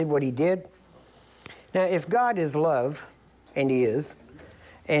what he did. Now, if God is love, and he is,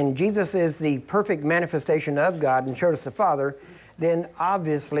 and Jesus is the perfect manifestation of God and showed us the Father, then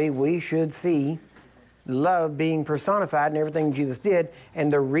obviously we should see love being personified in everything Jesus did.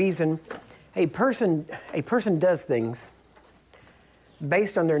 And the reason a person does things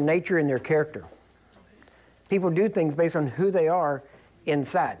based on their nature and their character. People do things based on who they are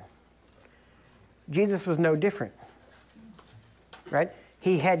inside. Jesus was no different, right?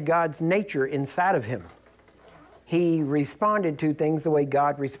 He had God's nature inside of him. He responded to things the way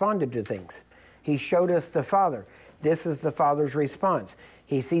God responded to things. He showed us the Father. This is the Father's response.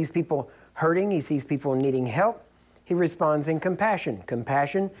 He sees people hurting. He sees people needing help. He responds in compassion.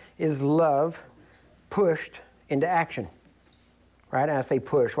 Compassion is love pushed into action, right? And I say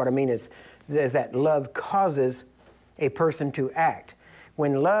push. What I mean is that love causes a person to act.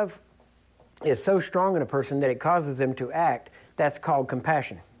 When love is so strong in a person that it causes them to act, that's called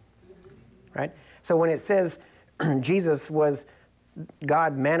compassion, right? So when it says Jesus was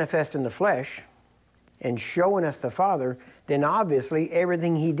God manifest in the flesh and showing us the Father, then obviously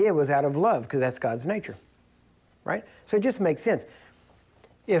everything he did was out of love, because that's God's nature, right? So it just makes sense.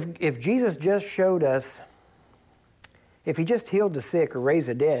 If Jesus just showed us, if he just healed the sick or raised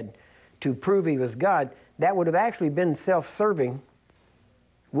the dead to prove he was God, that would have actually been self-serving,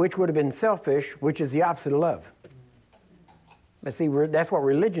 which would have been selfish, which is the opposite of love. But see, that's what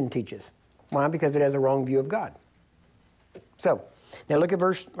religion teaches. Why? Because it has a wrong view of God. So, now look at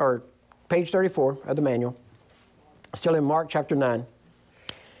page 34 of the manual. Still in Mark chapter 9.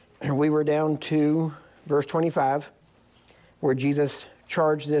 And we were down to verse 25, where Jesus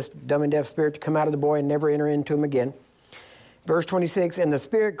charged this dumb and deaf spirit to come out of the boy and never enter into him again. Verse 26, and the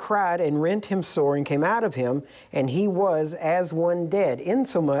spirit cried and rent him sore and came out of him, and he was as one dead,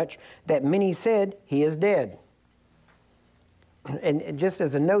 insomuch that many said, he is dead. And just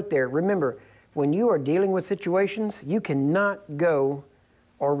as a note there, remember, when you are dealing with situations, you cannot go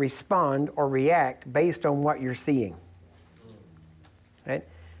or respond or react based on what you're seeing. Right?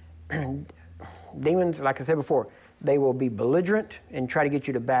 Demons, like I said before, they will be belligerent and try to get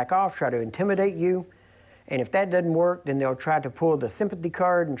you to back off, try to intimidate you. And if that doesn't work, then they'll try to pull the sympathy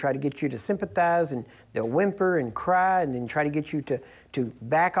card and try to get you to sympathize, and they'll whimper and cry and then try to get you to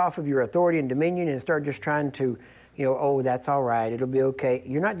back off of your authority and dominion and start just trying to, oh, that's all right, it'll be okay.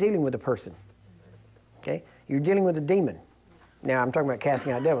 You're not dealing with a person, okay? You're dealing with a demon. Now, I'm talking about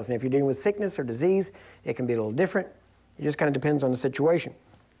casting out devils. And if you're dealing with sickness or disease, it can be a little different. It just kind of depends on the situation.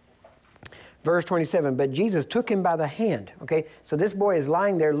 Verse 27, but Jesus took him by the hand, okay? So this boy is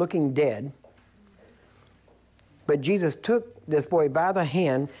lying there looking dead. But Jesus took this boy by the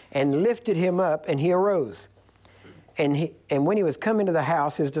hand and lifted him up, and he arose. And when he was come into the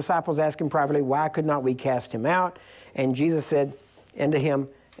house, his disciples asked him privately, why could not we cast him out? And Jesus said unto him,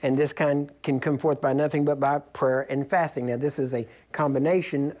 and this kind can come forth by nothing but by prayer and fasting. Now, this is a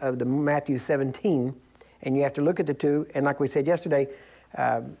combination of the Matthew 17, and you have to look at the two. And like we said yesterday,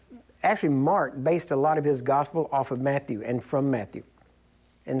 actually Mark based a lot of his gospel off of Matthew and from Matthew.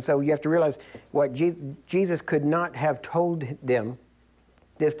 And so you have to realize what Jesus could not have told them,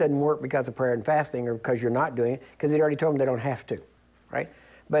 this doesn't work because of prayer and fasting or because you're not doing it, because he'd already told them they don't have to, right?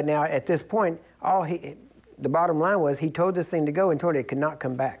 But now at this point, the bottom line was he told this thing to go and told it could not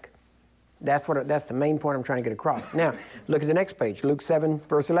come back. That's the main point I'm trying to get across. Now, look at the next page, Luke 7,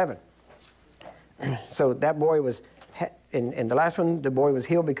 verse 11. So that boy was, in the last one, the boy was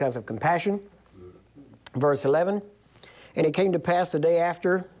healed because of compassion. Verse 11, and it came to pass the day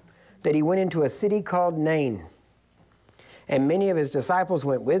after that he went into a city called Nain. And many of his disciples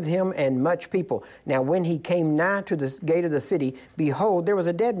went with him, and much people. Now when he came nigh to the gate of the city, behold, there was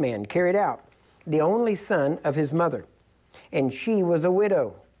a dead man carried out, the only son of his mother. And she was a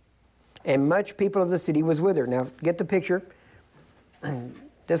widow. And much people of the city was with her. Now get the picture.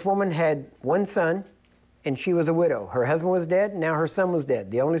 This woman had one son, and she was a widow. Her husband was dead, now her son was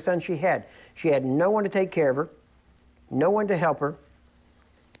dead, the only son she had. She had no one to take care of her, no one to help her.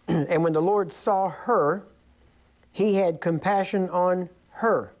 And when the Lord saw her, he had compassion on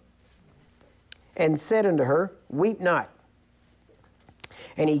her and said unto her, weep not.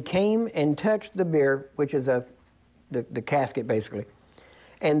 And he came and touched the bier, which is the casket basically.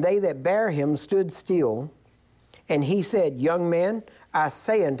 And they that bare him stood still. And he said, young man, I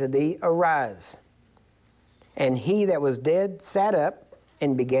say unto thee, arise. And he that was dead sat up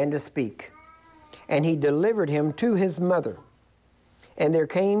and began to speak. And he delivered him to his mother. And there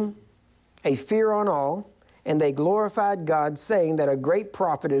came a fear on all, and they glorified God, saying that a great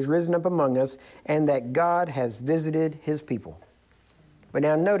prophet is risen up among us, and that God has visited his people. But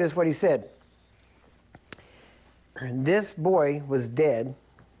now notice what he said. This boy was dead,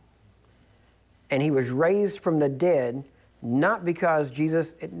 And he was raised from the dead, not because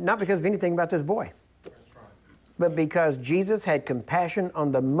of anything about this boy, but because Jesus had compassion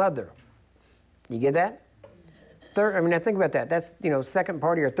on the mother. You get that? Now think about that. That's, second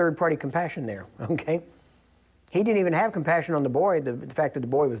party or third party compassion there, okay? He didn't even have compassion on the boy, the fact that the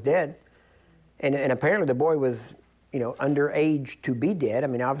boy was dead. And apparently the boy was, underage to be dead. I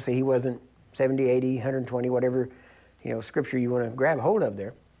mean, obviously he wasn't 70, 80, 120, whatever, scripture you want to grab hold of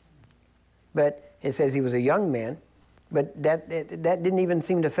there. But it says he was a young man. But that didn't even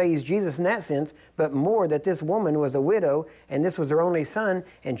seem to faze Jesus in that sense, but more that this woman was a widow, and this was her only son,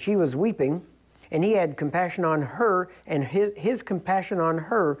 and she was weeping, and he had compassion on her, and his compassion on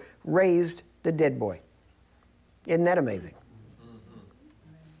her raised the dead boy. Isn't that amazing? Mm-hmm.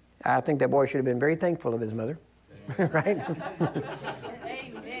 I think that boy should have been very thankful of his mother. Right?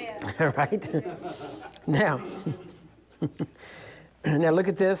 Amen. Right? Now, look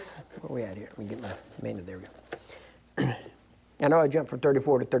at this. Where are we at here? Let me get my manual. There we go. I know I jumped from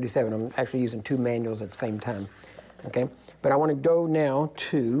 34 to 37. I'm actually using two manuals at the same time. Okay? But I want to go now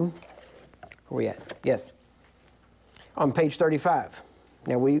to, where are we at? Yes. On page 35.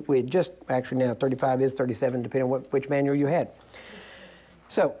 Now, we had just, actually now 35 is 37, depending on which manual you had.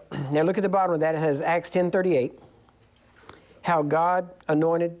 So, now look at the bottom of that. It has Acts 10:38. How God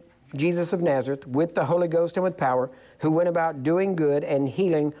anointed Jesus of Nazareth with the Holy Ghost and with power, who went about doing good and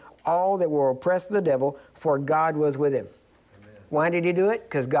healing all that were oppressed of the devil, for God was with him. Amen. Why did he do it?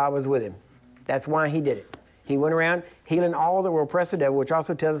 Because God was with him. That's why he did it. He went around healing all that were oppressed of the devil, which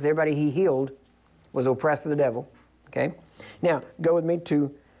also tells us everybody he healed was oppressed of the devil. Okay? Now, go with me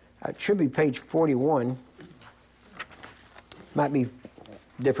to, it should be page 41. Might be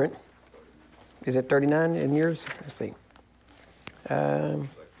different. Is it 39 in yours? Let's see.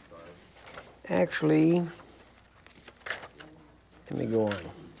 Actually, let me go on.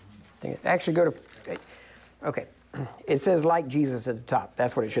 Actually, go to, okay. It says like Jesus at the top.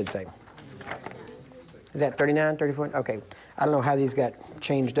 That's what it should say. Is that 39, 34? Okay. I don't know how these got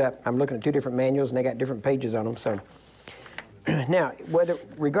changed up. I'm looking at two different manuals, and they got different pages on them. So now,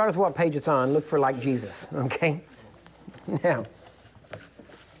 regardless of what page it's on, look for like Jesus, okay? Now,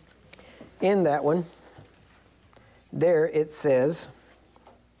 in that one, there it says,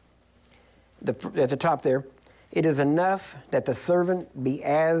 at the top there, it is enough that the servant be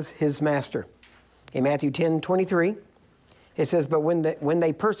as his master. In Matthew 10:23, it says, but when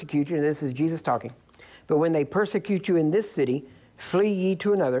they persecute you, and this is Jesus talking, but when they persecute you in this city, flee ye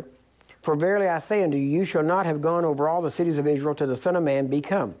to another. For verily I say unto you, you shall not have gone over all the cities of Israel till the Son of Man be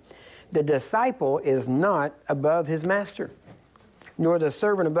come. The disciple is not above his master, nor the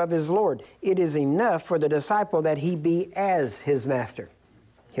servant above his Lord. It is enough for the disciple that he be as his master.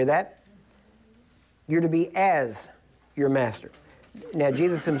 Hear that? You're to be as your master. Now,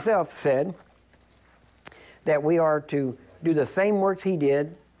 Jesus himself said that we are to do the same works he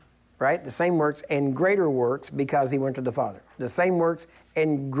did, right? The same works and greater works because he went to the Father. The same works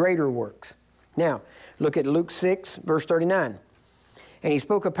and greater works. Now, look at Luke 6, verse 39. And he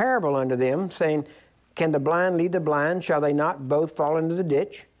spoke a parable unto them, saying, can the blind lead the blind? Shall they not both fall into the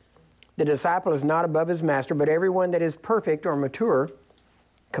ditch? The disciple is not above his master, but everyone that is perfect or mature,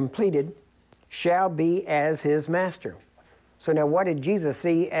 completed, shall be as his master. So now what did Jesus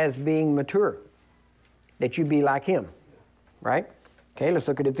see as being mature? That you be like him, right? Okay, let's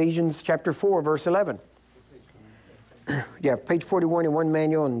look at Ephesians chapter 4, verse 11. Yeah, page 41 in one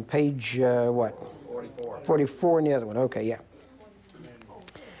manual and page, 44 in the other one. Okay, yeah.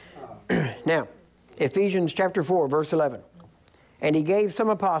 Now, Ephesians chapter 4, verse 11. And he gave some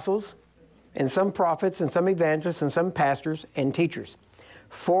apostles, and some prophets, and some evangelists, and some pastors and teachers,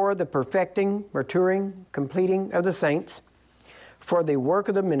 for the perfecting, maturing, completing of the saints, for the work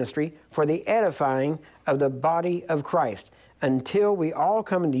of the ministry, for the edifying of the body of Christ, until we all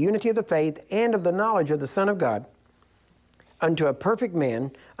come into unity of the faith and of the knowledge of the Son of God, unto a perfect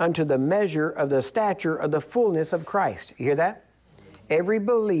man, unto the measure of the stature of the fullness of Christ. You hear that? Every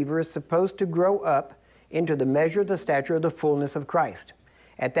believer is supposed to grow up into the measure of the stature of the fullness of Christ.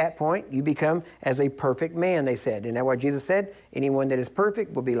 At that point, you become as a perfect man, they said. Isn't that what Jesus said? Anyone that is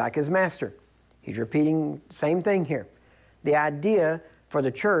perfect will be like his master. He's repeating the same thing here. The idea for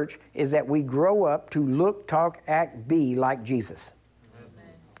the church is that we grow up to look, talk, act, be like Jesus.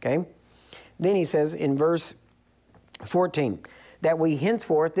 Amen. Okay? Then he says in verse 14, that we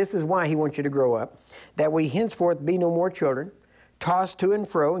henceforth, this is why he wants you to grow up, that we henceforth be no more children, tossed to and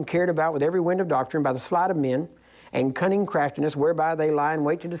fro and carried about with every wind of doctrine by the sleight of men and cunning craftiness whereby they lie in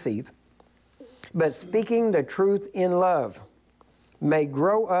wait to deceive, but speaking the truth in love may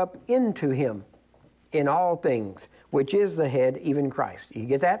grow up into him in all things, which is the head, even Christ. You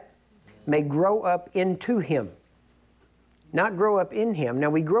get that? may grow up into him. Not grow up in him. Now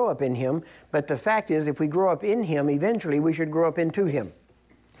we grow up in him, but the fact is if we grow up in him, eventually we should grow up into him.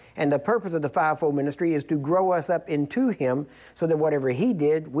 And the purpose of the fivefold ministry is to grow us up into him so that whatever he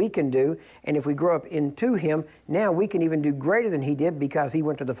did, we can do. And if we grow up into him, now we can even do greater than he did because he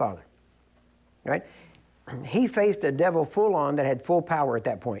went to the Father. Right? He faced a devil full on that had full power at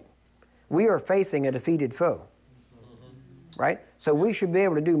that point. We are facing a defeated foe. Right? So we should be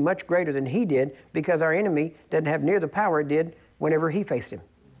able to do much greater than he did because our enemy doesn't have near the power it did whenever he faced him.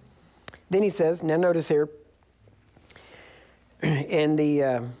 Then he says, now notice here, in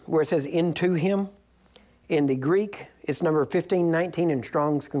the where it says into him, in the Greek, it's number 1519 in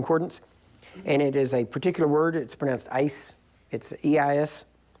Strong's Concordance, and it is a particular word. It's pronounced eis. It's E-I-S.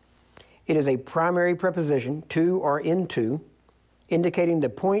 It is a primary preposition, to or into, indicating the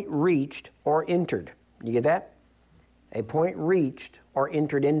point reached or entered. You get that? A point reached or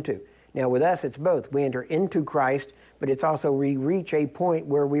entered into. Now with us, it's both. We enter into Christ, but it's also we reach a point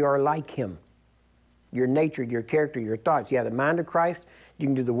where we are like him. Your nature, your character, your thoughts. You have the mind of Christ. You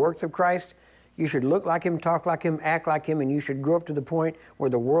can do the works of Christ. You should look like him, talk like him, act like him, and you should grow up to the point where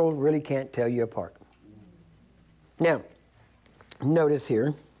the world really can't tell you apart. Now, notice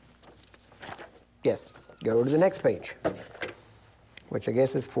here. Yes, go to the next page, which I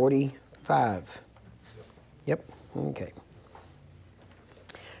guess is 45. Yep, okay.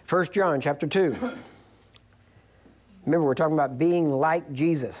 1 John chapter 2. Remember, we're talking about being like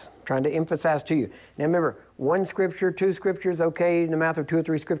Jesus, trying to emphasize to you. Now remember, one scripture, two scriptures, okay, in the mouth of two or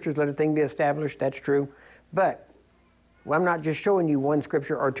three scriptures, let a thing be established, that's true. But I'm not just showing you one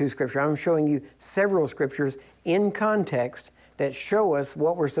scripture or two scriptures, I'm showing you several scriptures in context that show us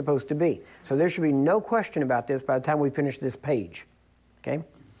what we're supposed to be. So there should be no question about this by the time we finish this page, okay?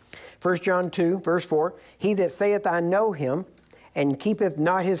 1 John 2, verse 4, he that saith, I know him, and keepeth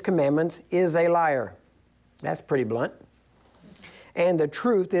not his commandments, is a liar. That's pretty blunt. And the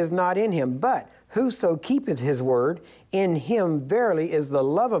truth is not in him. But whoso keepeth his word, in him verily is the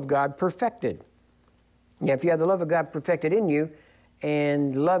love of God perfected. Now, if you have the love of God perfected in you,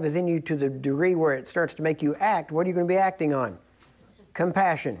 and love is in you to the degree where it starts to make you act, what are you going to be acting on?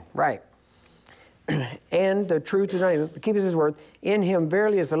 Compassion, right. And the truth is not in him, but keepeth his word. In him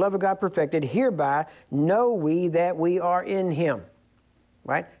verily is the love of God perfected. Hereby know we that we are in him.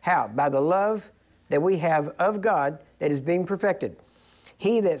 Right? How? By the love that we have of God that is being perfected.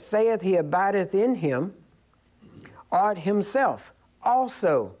 He that saith he abideth in him ought himself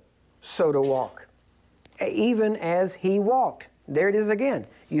also so to walk, even as he walked. There it is again.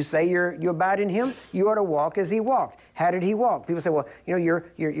 You say you abide in him, you ought to walk as he walked. How did he walk? People say, well, you know,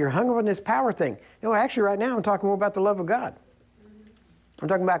 you're hung up on this power thing. No, actually right now I'm talking more about the love of God. I'm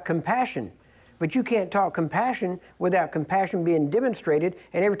talking about compassion. But you can't talk compassion without compassion being demonstrated.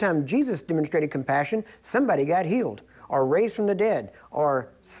 And every time Jesus demonstrated compassion, somebody got healed or raised from the dead or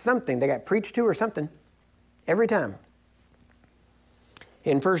something. They got preached to or something. Every time.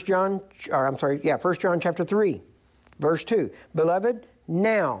 In 1 John chapter 3, verse 2. Beloved,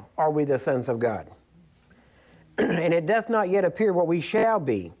 now are we the sons of God. And it doth not yet appear what we shall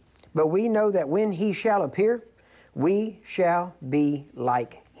be. But we know that when he shall appear, we shall be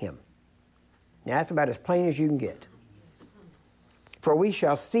like him. Now that's about as plain as you can get. For we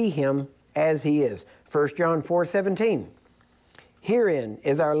shall see him as he is. 1 John 4:17. Herein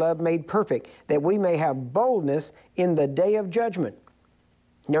is our love made perfect, that we may have boldness in the day of judgment.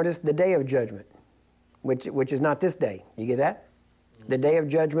 Notice the day of judgment, which is not this day. You get that? The day of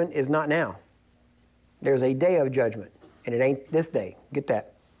judgment is not now. There's a day of judgment, and it ain't this day. Get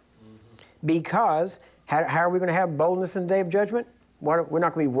that? Because, how are we going to have boldness in the day of judgment? We're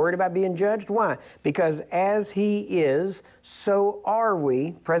not going to be worried about being judged. Why? Because as he is, so are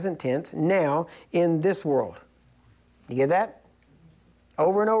we, present tense, now in this world. You get that?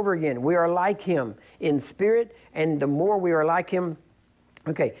 Over and over again. We are like him in spirit, and the more we are like him,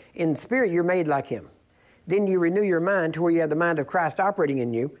 okay, in spirit you're made like him. Then you renew your mind to where you have the mind of Christ operating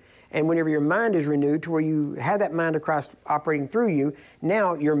in you. And whenever your mind is renewed to where you have that mind of Christ operating through you,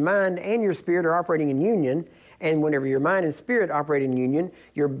 now your mind and your spirit are operating in union. And whenever your mind and spirit operate in union,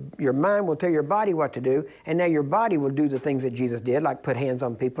 your mind will tell your body what to do, and now your body will do the things that Jesus did, like put hands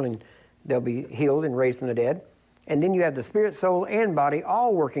on people and they'll be healed and raised from the dead. And then you have the spirit, soul, and body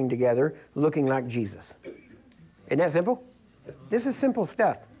all working together, looking like Jesus. Isn't that simple? This is simple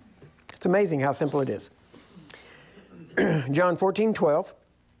stuff. It's amazing how simple it is. John 14:12.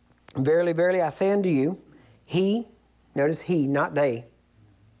 Verily, verily, I say unto you, he, notice he, not they.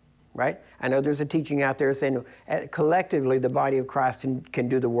 right? I know there's a teaching out there saying collectively the body of Christ can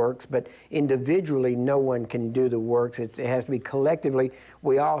do the works, but individually no one can do the works. It has to be collectively.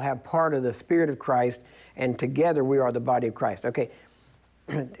 We all have part of the Spirit of Christ, and together we are the body of Christ. Okay,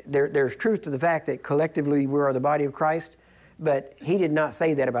 there's truth to the fact that collectively we are the body of Christ, but he did not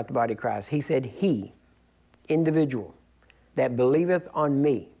say that about the body of Christ. He said he, individual, that believeth on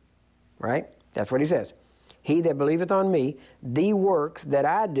me, right? That's what he says. He that believeth on me, the works that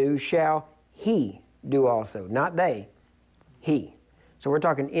I do shall he do also. Not they, he. So we're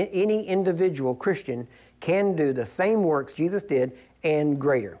talking any individual Christian can do the same works Jesus did and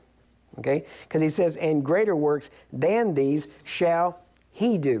greater. Okay? Because he says, and greater works than these shall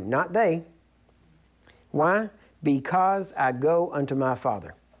he do, not they. Why? Because I go unto my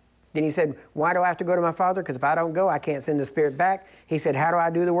Father. Then he said, why do I have to go to my Father? Because if I don't go, I can't send the Spirit back. He said, how do I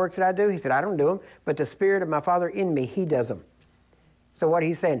do the works that I do? He said, I don't do them, but the Spirit of my Father in me, he does them. So what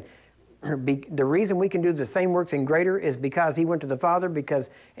he's saying, the reason we can do the same works and greater is because he went to the Father,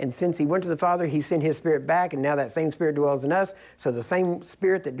 and since he went to the Father, he sent his Spirit back, and now that same Spirit dwells in us. So the same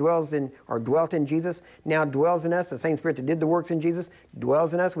Spirit that dwelt in Jesus now dwells in us. The same Spirit that did the works in Jesus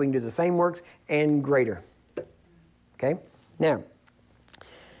dwells in us. We can do the same works and greater. Okay? Now,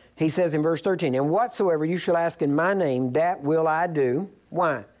 he says in verse 13, and whatsoever you shall ask in my name, that will I do.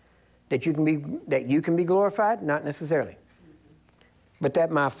 Why? That you can be glorified? Not necessarily. But that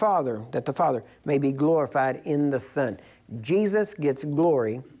the Father may be glorified in the Son. Jesus gets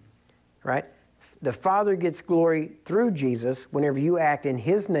glory, right? The Father gets glory through Jesus whenever you act in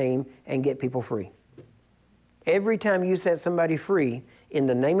his name and get people free. Every time you set somebody free in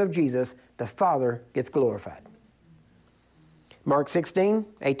the name of Jesus, the Father gets glorified. Mark 16,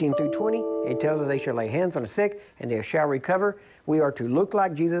 18 through 20, it tells us they shall lay hands on the sick and they shall recover. We are to look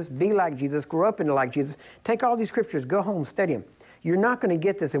like Jesus, be like Jesus, grow up into like Jesus. Take all these scriptures, go home, study them. You're not going to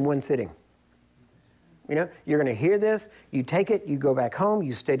get this in one sitting. You know, you're going to hear this, you take it, you go back home,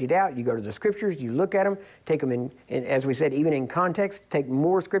 you study it out, you go to the scriptures, you look at them, take them in, as we said, even in context, take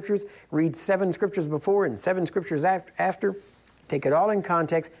more scriptures, read 7 scriptures before and 7 scriptures after. Take it all in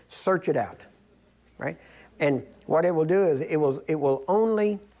context, search it out, right? And what it will do is it will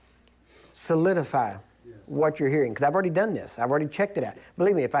only solidify what you're hearing. Because I've already done this. I've already checked it out.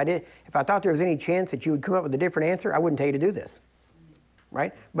 Believe me, if I thought there was any chance that you would come up with a different answer, I wouldn't tell you to do this.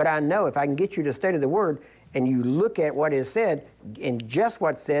 Right? But I know if I can get you to study the Word and you look at what is said and just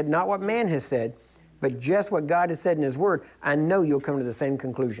what's said, not what man has said, but just what God has said in his Word, I know you'll come to the same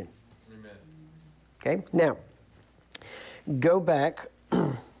conclusion. Amen. Okay? Now, go back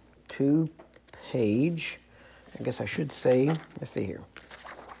to page... I guess I should say, let's see here.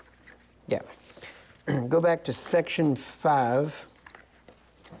 Yeah. Go back to section 5,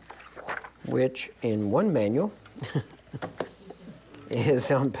 which in one manual is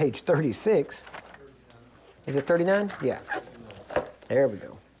on page 36. Is it 39? Yeah. There we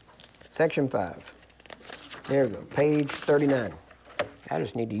go. Section 5. There we go. Page 39. I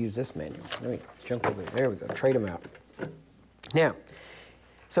just need to use this manual. Let me jump over there. There we go. Trade them out. Now,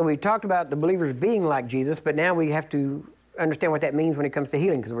 so we talked about the believers being like Jesus, but now we have to understand what that means when it comes to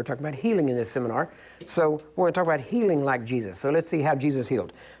healing, because we're talking about healing in this seminar. So we're going to talk about healing like Jesus. So let's see how Jesus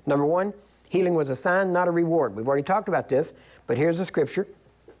healed. Number 1, healing was a sign, not a reward. We've already talked about this, but here's the scripture.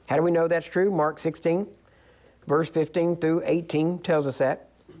 How do we know that's true? Mark 16, verse 15 through 18 tells us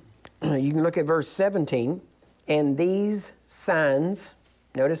that. You can look at verse 17. And these signs,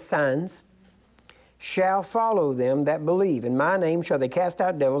 notice signs, shall follow them that believe. In my name shall they cast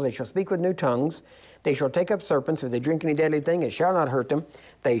out devils. They shall speak with new tongues. They shall take up serpents. If they drink any deadly thing, it shall not hurt them.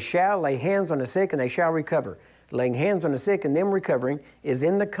 They shall lay hands on the sick, and they shall recover. Laying hands on the sick and them recovering is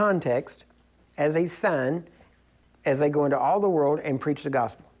in the context as a sign as they go into all the world and preach the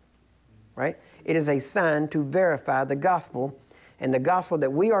gospel. Right? It is a sign to verify the gospel. And the gospel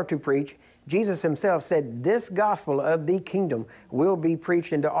that we are to preach, Jesus himself said, this gospel of the kingdom will be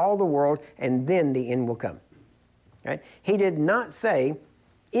preached into all the world, and then the end will come. Right? He did not say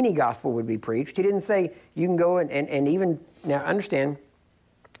any gospel would be preached. He didn't say you can go and even, now understand,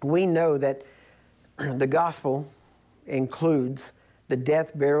 we know that the gospel includes the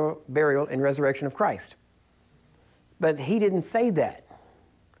death, burial, and resurrection of Christ. But he didn't say that.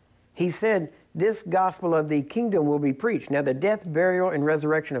 He said, this gospel of the kingdom will be preached. Now, the death, burial, and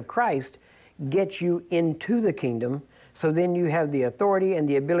resurrection of Christ gets you into the kingdom, so then you have the authority and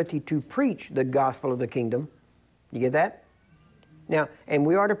the ability to preach the gospel of the kingdom. You get that? Now, and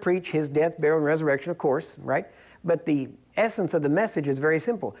we are to preach his death, burial, and resurrection, of course, right? But the essence of the message is very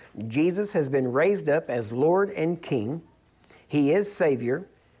simple. Jesus has been raised up as Lord and King. He is Savior.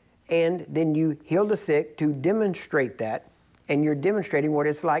 And then you heal the sick to demonstrate that. and you're demonstrating what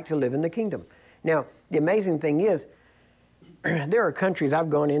it's like to live in the kingdom. Now, the amazing thing is, there are countries I've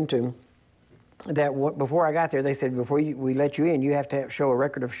gone into that before I got there, they said, before we let you in, you have to show a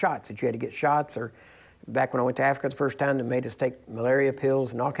record of shots, that you had to get shots, or back when I went to Africa the first time, they made us take malaria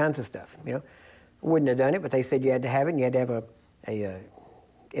pills and all kinds of stuff, you know. Wouldn't have done it, but they said you had to have it, and you had to have a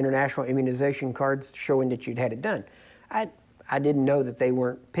international immunization cards showing that you'd had it done. I didn't know that they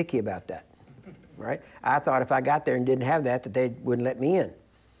weren't picky about that, right? I thought if I got there and didn't have that they wouldn't let me in.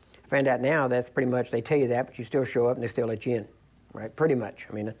 I found out now that's pretty much, they tell you that, but you still show up and they still let you in, right? Pretty much.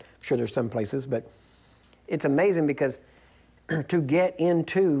 I mean, I'm sure there's some places, but it's amazing because to get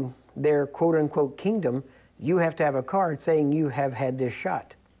into their quote-unquote kingdom, you have to have a card saying you have had this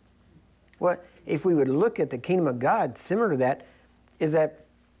shot. Well, if we would look at the kingdom of God, similar to that, is that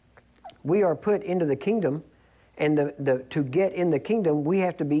we are put into the kingdom, and to get in the kingdom, we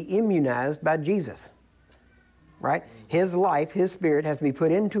have to be immunized by Jesus, right? His life, His Spirit has to be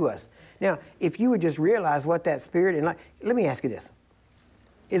put into us. Now, if you would just realize what that Spirit and life, let me ask you this.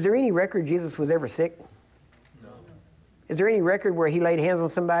 Is there any record Jesus was ever sick? No. Is there any record where He laid hands on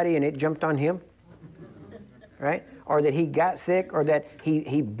somebody and it jumped on Him? Right? Or that He got sick, or that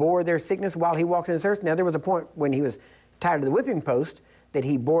he bore their sickness while He walked in this earth? Now, there was a point when He was tied to the whipping post that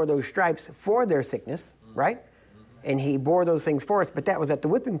He bore those stripes for their sickness, right? And He bore those things for us, but that was at the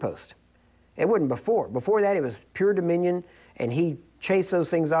whipping post. It wasn't before. Before that, it was pure dominion, and He chased those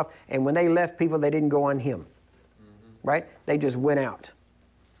things off, and when they left people, they didn't go on Him, right? They just went out.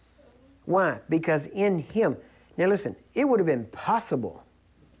 Why? Because in Him, now listen, it would have been possible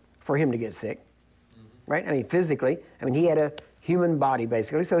for Him to get sick, right? I mean, physically. I mean, He had a human body,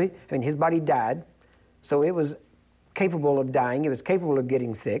 basically. So, His body died, so it was capable of dying. It was capable of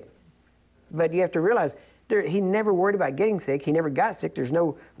getting sick. But you have to realize, He never worried about getting sick. He never got sick. There's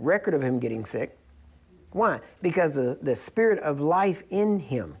no record of Him getting sick. Why? Because the Spirit of life in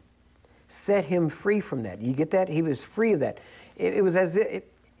Him set Him free from that. You get that? He was free of that. It was as if,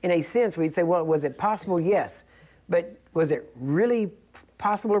 in a sense, we'd say, well, was it possible? Yes. But was it really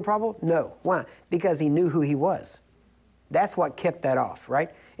possible or probable? No. Why? Because He knew who He was. That's what kept that off,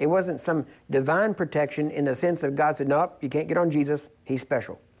 right? It wasn't some divine protection in the sense of God said, nope, you can't get on Jesus. He's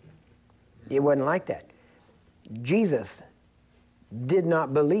special. It wasn't like that. Jesus did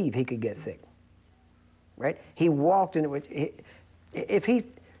not believe He could get sick, right? He walked in it.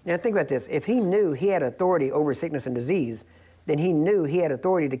 Now think about this. If He knew He had authority over sickness and disease, then He knew He had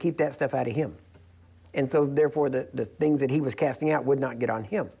authority to keep that stuff out of Him. And so therefore the things that He was casting out would not get on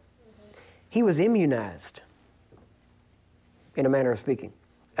Him. He was immunized, in a manner of speaking,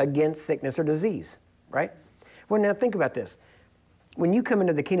 against sickness or disease, right? Well, now think about this. When you come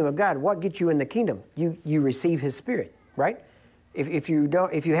into the kingdom of God, what gets you in the kingdom? You receive His Spirit, right? If you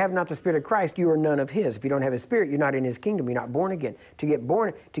have not the Spirit of Christ, you are none of His. If you don't have His Spirit, you're not in His kingdom. You're not born again. To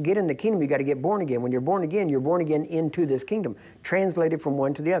get in the kingdom, you got to get born again. When you're born again into this kingdom, translated from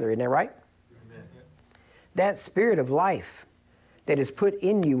one to the other. Isn't that right? Amen. That Spirit of life that is put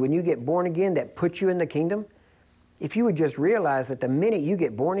in you when you get born again, that puts you in the kingdom. If you would just realize that the minute you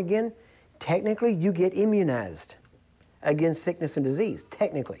get born again, technically you get immunized against sickness and disease,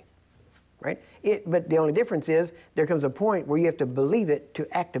 technically, right? But the only difference is there comes a point where you have to believe it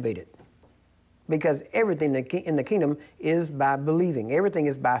to activate it, because everything in the kingdom is by believing. Everything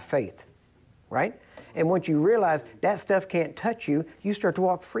is by faith, right? And once you realize that stuff can't touch you, you start to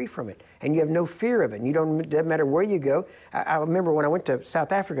walk free from it, and you have no fear of it. And it doesn't matter where you go. I remember when I went to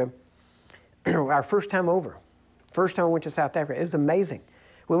South Africa, our first time I went to South Africa, it was amazing.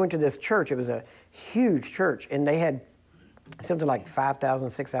 We went to this church. It was a huge church, and they had something like 5,000,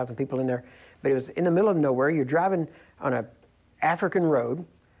 6,000 people in there. But it was in the middle of nowhere. You're driving on an African road.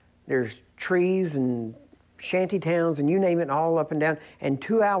 There's trees and shanty towns and you name it, all up and down. And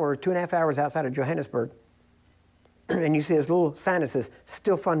 2.5 hours outside of Johannesburg, and you see this little sign that says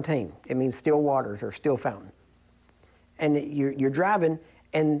Stilfontein. It means still waters or still fountain. And you're driving,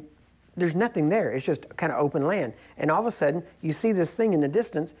 and there's nothing there. It's just kind of open land. And all of a sudden, you see this thing in the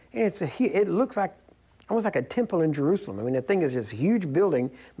distance, and it looks like almost like a temple in Jerusalem. I mean, the thing is this huge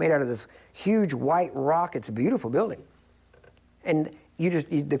building made out of this huge white rock. It's a beautiful building. And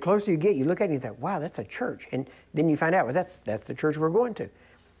the closer you get, you look at it and you think, wow, that's a church. And then you find out, well, that's the church we're going to.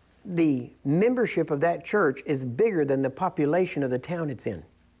 The membership of that church is bigger than the population of the town it's in.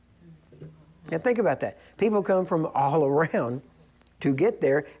 Now think about that. People come from all around to get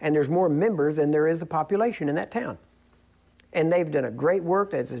there, and there's more members than there is a population in that town. And they've done a great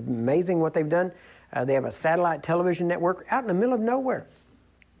work. It's amazing what they've done. They have a satellite television network out in the middle of nowhere.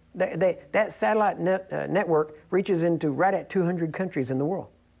 That satellite network reaches into right at 200 countries in the world,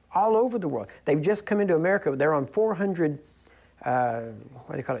 all over the world. They've just come into America. They're on 400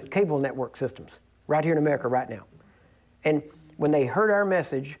 what do you call it, cable network systems right here in America right now. And when they heard our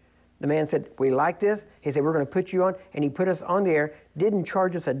message, the man said, we like this. He said, we're going to put you on. And he put us on the air, didn't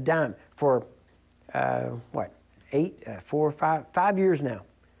charge us a dime for, 5 years now.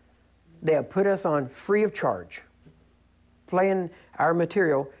 They have put us on free of charge, playing our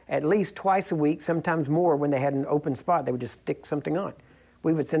material at least twice a week, sometimes more when they had an open spot. They would just stick something on.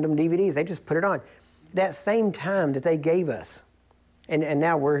 We would send them DVDs. They just put it on. That same time that they gave us, and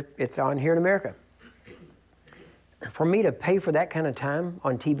now it's on here in America. For me to pay for that kind of time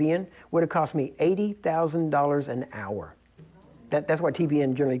on TBN would have cost me $80,000 an hour. That's what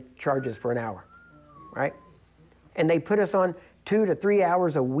TBN generally charges for an hour, right? And they put us on 2 to 3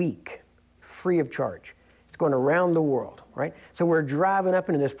 hours a week, free of charge. It's going around the world, right? So we're driving up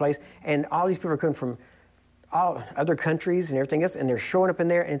into this place, and all these people are coming from all other countries and everything else, and they're showing up in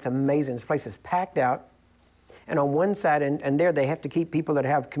there, and it's amazing. This place is packed out. And on one side, and there they have to keep people that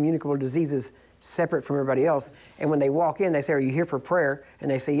have communicable diseases separate from everybody else. And when they walk in, they say, are you here for prayer?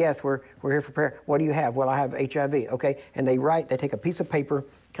 And they say, yes, we're here for prayer. What do you have? Well, I have HIV, okay? And they take a piece of paper,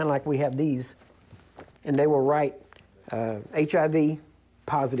 kind of like we have these, and they will write HIV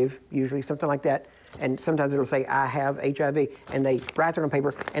positive, usually, something like that. And sometimes it'll say, I have HIV. And they write it on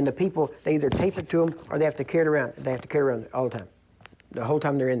paper, and the people, they either tape it to them or they have to carry it around. They have to carry it around all the time. The whole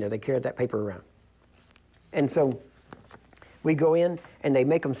time they're in there, they carry that paper around. And so we go in, and they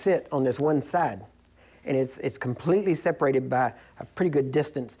make them sit on this one side. And it's completely separated by a pretty good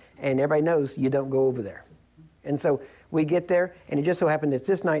distance, and everybody knows you don't go over there. And so we get there, and it just so happened that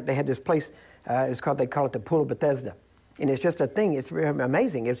this night they had this place, they call it the Pool of Bethesda. And it's just a thing, it's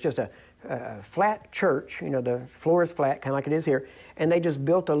amazing. It's just a flat church, the floor is flat, kind of like it is here, and they just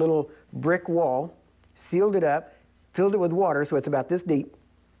built a little brick wall, sealed it up, filled it with water, so it's about this deep,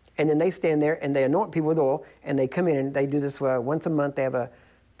 and then they stand there and they anoint people with oil, and they come in and they do this once a month. They have a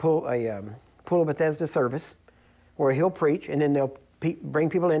Pool of Bethesda service where he'll preach, and then they'll bring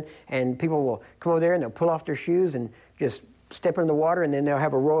people in, and people will come over there and they'll pull off their shoes and just step in the water, and then they'll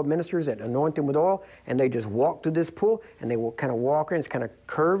have a row of ministers that anoint them with oil, and they just walk through this pool, and they will kind of walk in. It's kind of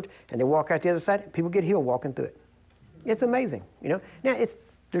curved, and they walk out the other side, and people get healed walking through it. It's amazing, Now,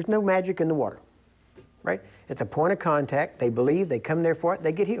 there's no magic in the water, right? It's a point of contact. They believe, they come there for it,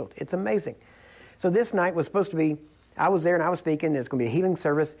 they get healed. It's amazing. So this night was supposed to be, I was there and I was speaking, it's going to be a healing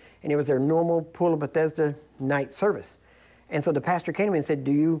service, and it was their normal Pool of Bethesda night service. And so the pastor came to me and said,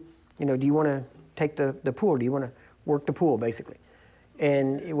 do you want to take the pool? Do you want to work the pool, basically?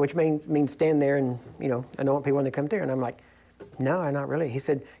 And which means stand there and, anoint people when they come there. And I'm like, no, not really. He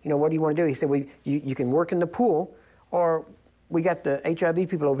said, what do you want to do? He said, you can work in the pool, or we got the HIV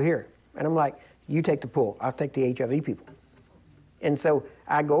people over here. And I'm like, you take the pool, I'll take the HIV people. And so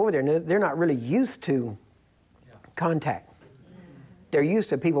I go over there, and they're not really used to contact. They're used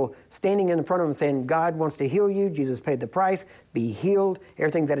to people standing in front of them saying, God wants to heal you, Jesus paid the price, be healed,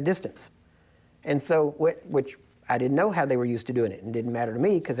 everything's at a distance. And so, which I didn't know how they were used to doing it, and it didn't matter to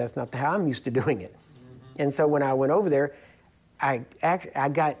me because that's not how I'm used to doing it. Mm-hmm. And so when I went over there, I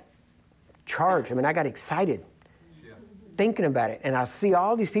got charged. I got excited thinking about it. And I see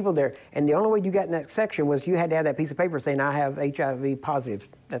all these people there, and the only way you got in that section was you had to have that piece of paper saying, I have HIV positive.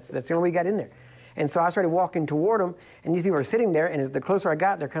 That's the only way you got in there. And so I started walking toward them, and these people are sitting there, and as the closer I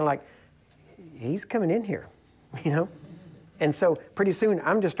got, they're kind of like, he's coming in here, And so pretty soon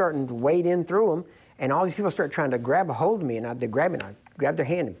I'm just starting to wade in through them, and all these people start trying to grab a hold of me, and they grab me, and I grab their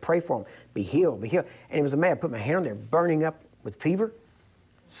hand and pray for them, be healed, be healed. And it was amazing. I put my hand on there, burning up with fever,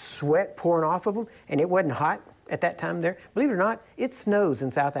 sweat pouring off of them, and it wasn't hot at that time there. Believe it or not, it snows in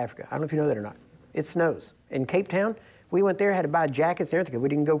South Africa. I don't know if you know that or not. It snows. In Cape Town, we went there, had to buy jackets and everything because we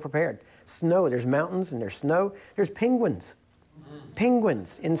didn't go prepared. Snow, there's mountains and there's snow. There's penguins.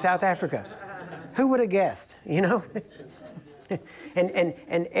 Penguins in South Africa. Who would have guessed, and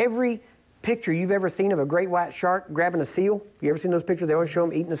every picture you've ever seen of a great white shark grabbing a seal, you ever seen those pictures? They always show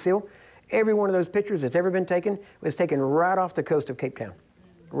them eating a seal. Every one of those pictures that's ever been taken was taken right off the coast of Cape Town.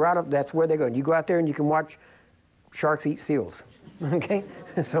 Right up, that's where they go. And you go out there and you can watch sharks eat seals. Okay?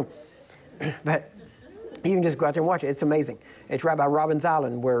 So, but you can just go out there and watch it. It's amazing. It's right by Robbins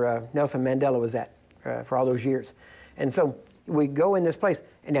Island where Nelson Mandela was at for all those years. And so we go in this place,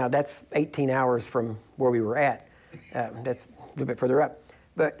 and now that's 18 hours from where we were at. That's a little bit further up.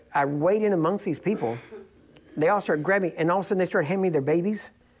 But I wade in amongst these people. They all start grabbing me, and all of a sudden they start handing me their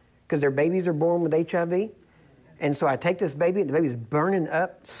babies because their babies are born with HIV. And so I take this baby, and the baby's burning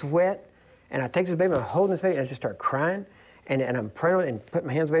up, sweat, and I take this baby, and I'm holding this baby, and I just start crying. And I'm praying and put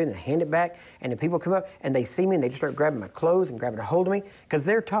my hands on the baby and hand it back. And the people come up and they see me and they just start grabbing my clothes and grabbing a hold of me because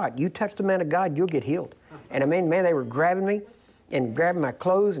they're taught, you touch the man of God, you'll get healed. And man, they were grabbing me. and grabbing my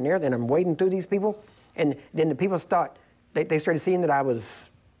clothes and everything. I'm wading through these people. And then the people thought, they started seeing that I was,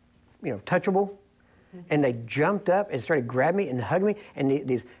 touchable. And they jumped up and started grabbing me and hugging me. And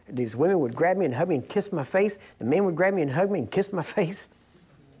these women would grab me and hug me and kiss my face. The men would grab me and hug me and kiss my face.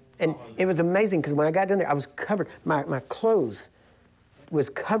 And it was amazing because when I got down there, I was covered. My clothes was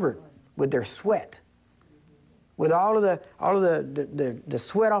covered with their sweat. With all of the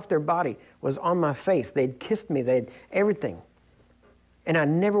sweat off their body was on my face. They'd kissed me. They'd everything. And I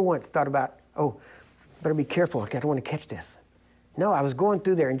never once thought about, better be careful. I don't want to catch this. No, I was going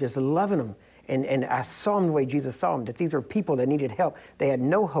through there and just loving them. And I saw them the way Jesus saw them, that these were people that needed help. They had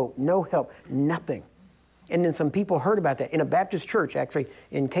no hope, no help, nothing. And then some people heard about that. In a Baptist church, actually,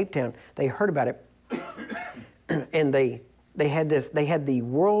 in Cape Town, they heard about it. And they had the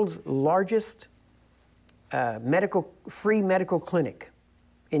world's largest free medical clinic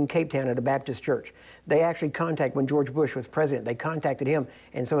in Cape Town at a Baptist church. They actually when George Bush was president, they contacted him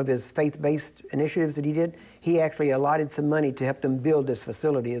and some of his faith-based initiatives that he did. He actually allotted some money to help them build this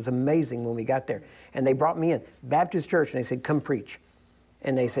facility. It was amazing when we got there. And they brought me in, Baptist church, and they said, come preach.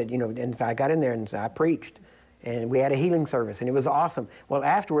 And they said, and so I got in there and so I preached. And we had a healing service, and it was awesome. Well,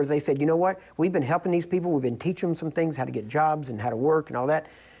 afterwards, they said, you know what? We've been helping these people. We've been teaching them some things, how to get jobs and how to work and all that.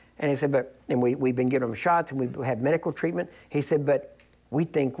 And they said, we've been giving them shots, and we've had medical treatment. He said, but we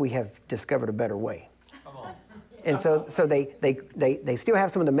think we have discovered a better way. Come on. And so they still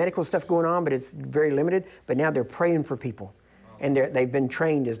have some of the medical stuff going on, but it's very limited. But now they're praying for people. And they've been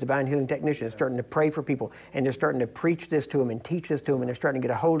trained as divine healing technicians, starting to pray for people. And they're starting to preach this to them and teach this to them, and they're starting to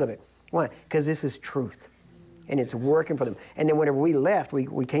get a hold of it. Why? Because this is truth. And it's working for them. And then whenever we left,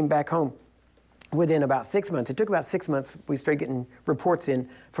 we came back home within about 6 months. It took about 6 months. We started getting reports in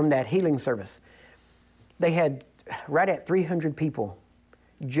from that healing service. They had right at 300 people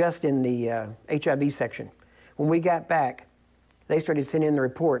just in the HIV section. When we got back, they started sending in the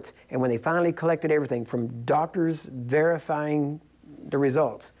reports. And when they finally collected everything from doctors verifying the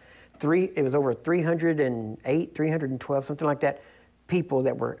results, it was over 308, 312, something like that, people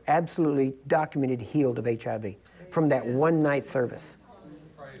that were absolutely documented healed of HIV from that one night service.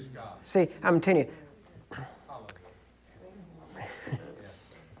 Praise God. See, I'm telling you,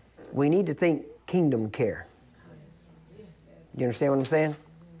 we need to think kingdom care. You understand what I'm saying?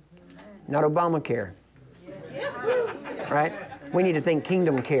 Not Obamacare. Right? We need to think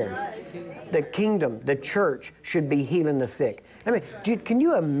kingdom care. The kingdom, the church should be healing the sick. Can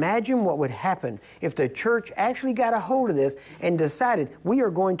you imagine what would happen if the church actually got a hold of this and decided we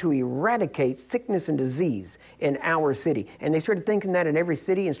are going to eradicate sickness and disease in our city? And they started thinking that in every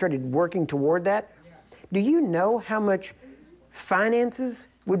city and started working toward that. Do you know how much finances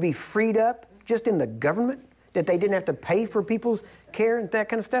would be freed up just in the government, that they didn't have to pay for people's care and that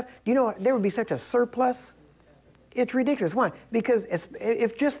kind of stuff? Do you know there would be such a surplus? It's ridiculous. Why? Because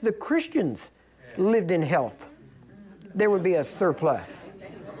if just the Christians lived in health, there would be a surplus.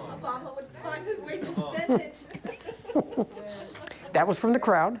 Obama would find a way to spend it. That was from the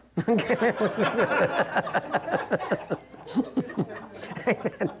crowd.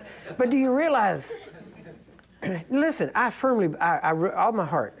 But do you realize, listen, I all my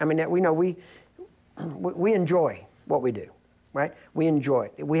heart, we enjoy what we do, right? We enjoy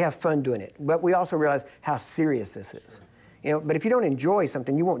it. We have fun doing it. But we also realize how serious this is. But if you don't enjoy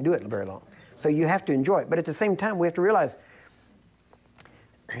something, you won't do it very long. So you have to enjoy it. But at the same time, we have to realize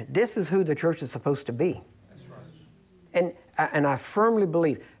this is who the church is supposed to be. That's right. And I firmly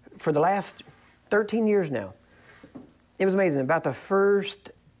believe for the last 13 years now, it was amazing. About the first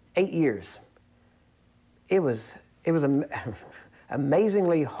 8 years, it was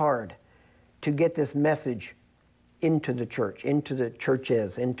amazingly hard to get this message into the church, into the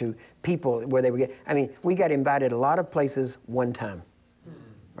churches, into people where they would get. We got invited a lot of places one time.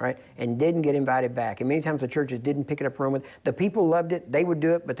 All right, and didn't get invited back. And many times the churches didn't pick it up and run with it. The people loved it. They would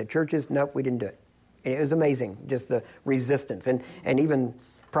do it, but the churches, nope, we didn't do it. And it was amazing, just the resistance. And even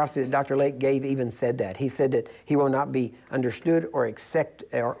prophecy that Dr. Lake gave even said that. He said that he will not be understood or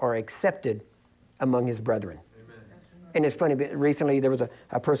accepted among his brethren. Amen. And it's funny, but recently there was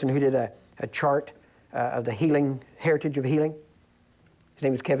a person who did a chart of the healing, heritage of healing. His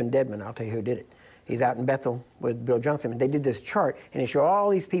name is Kevin Dedman. I'll tell you who did it. He's out in Bethel with Bill Johnson. And they did this chart, and they show all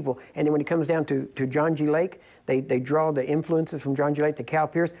these people. And then when it comes down to John G. Lake, they draw the influences from John G. Lake to Cal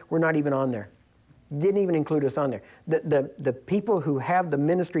Pierce. We're not even on there. Didn't even include us on there. The people who have the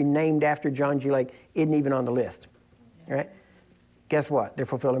ministry named after John G. Lake isn't even on the list. All right? Guess what? They're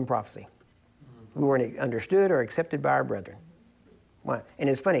fulfilling prophecy. We weren't understood or accepted by our brethren. Why? And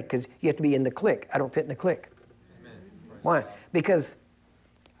it's funny because you have to be in the clique. I don't fit in the clique. Amen. Why? Because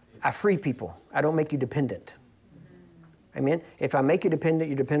I free people. I don't make you dependent. Amen? If I make you dependent,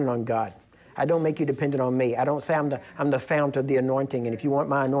 you're dependent on God. I don't make you dependent on me. I don't say I'm the fount of the anointing, and if you want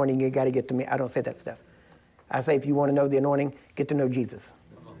my anointing, you got to get to me. I don't say that stuff. I say if you want to know the anointing, get to know Jesus.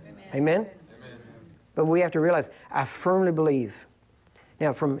 Amen? Amen? But we have to realize, I firmly believe.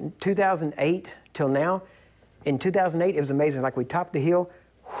 Now, from 2008 till now, in 2008, it was amazing. Like we topped the hill,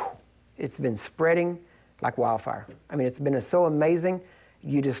 it's been spreading like wildfire. I mean, it's been so amazing.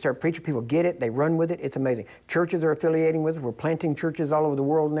 You just start preaching, people get it, they run with it, it's amazing. Churches are affiliating with us. We're planting churches all over the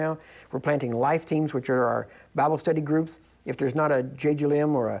world now. We're planting life teams, which are our Bible study groups. If there's not a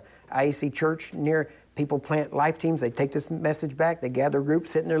JGLM or a IAC church near, people plant life teams. They take this message back, they gather a group,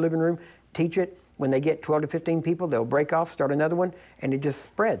 sit in their living room, teach it. When they get 12 to 15 people, they'll break off, start another one, and it just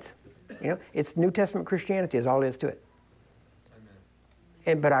spreads. You know, it's New Testament Christianity is all there is to it.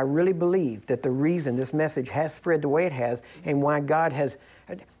 But I really believe that the reason this message has spread the way it has and why God has,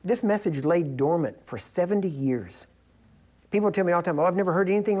 this message laid dormant for 70 years. People tell me all the time, oh, I've never heard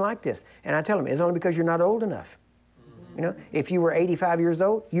anything like this. And I tell them, it's only because you're not old enough. You know, if you were 85 years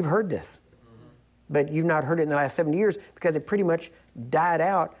old, you've heard this. But you've not heard it in the last 70 years because it pretty much died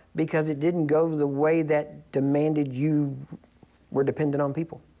out because it didn't go the way that demanded you were dependent on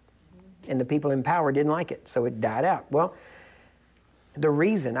people. And the people in power didn't like it, so it died out. Well, the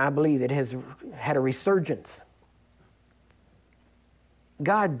reason I believe it has had a resurgence,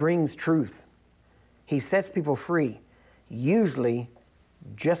 God brings truth. He sets people free, usually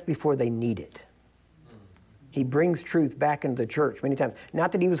just before they need it. He brings truth back into the church many times.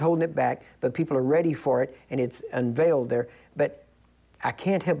 Not that he was holding it back, but people are ready for it, and it's unveiled there. But I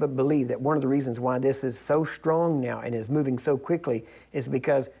can't help but believe that one of the reasons why this is so strong now and is moving so quickly is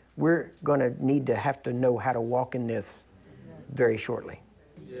because we're going to need to have to know how to walk in this very shortly.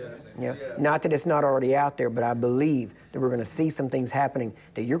 Yes. You know, not that it's not already out there, but I believe that we're going to see some things happening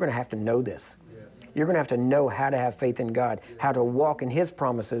that you're going to have to know this. You're going to have to know how to have faith in God, how to walk in his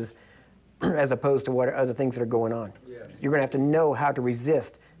promises as opposed to what other things that are going on. You're going to have to know how to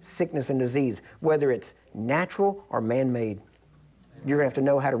resist sickness and disease, whether it's natural or man-made. You're going to have to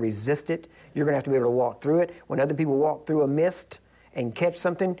know how to resist it. You're going to have to be able to walk through it. When other people walk through a mist and catch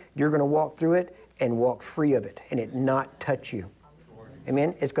something, you're going to walk through it and walk free of it and it not touch you.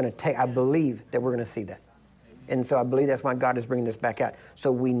 Amen? It's going to take, I believe that we're going to see that. And so I believe that's why God is bringing this back out.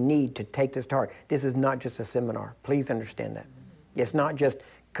 So we need to take this to heart. This is not just a seminar. Please understand that. It's not just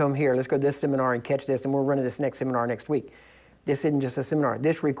come here, let's go to this seminar and catch this, and we'll run to this next seminar next week. This isn't just a seminar.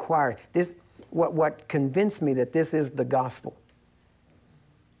 This requires, what convinced me that this is the gospel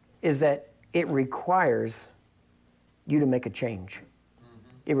is that it requires you to make a change.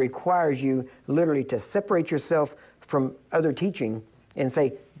 It requires you literally to separate yourself from other teaching and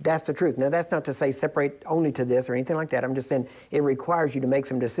say, that's the truth. Now, that's not to say separate only to this or anything like that. I'm just saying it requires you to make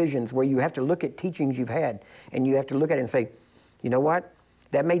some decisions where you have to look at teachings you've had and you have to look at it and say, you know what?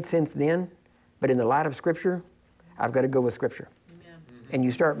 That made sense then, but in the light of Scripture, I've got to go with Scripture. Amen. And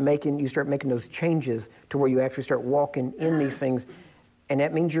you start making those changes to where you actually start walking in these things, and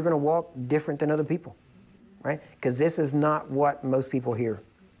that means you're going to walk different than other people, right? Because this is not what most people hear,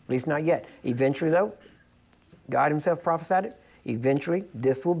 at least not yet. Eventually, though, God himself prophesied it. Eventually,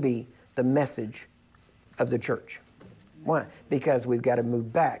 this will be the message of the church. Why? Because we've got to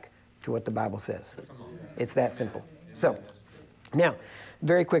move back to what the Bible says. It's that simple. So, now,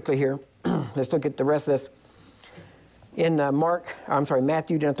 very quickly here, let's look at the rest of this. In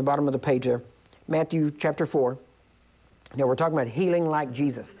Matthew, down at the bottom of the page there, Matthew chapter 4. Now, we're talking about healing like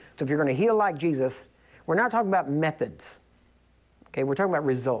Jesus. So if you're going to heal like Jesus, we're not talking about methods. Okay, we're talking about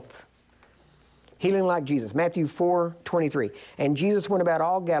results. Healing like Jesus. Matthew 4:23. And Jesus went about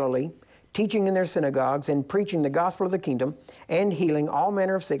all Galilee, teaching in their synagogues and preaching the gospel of the kingdom and healing all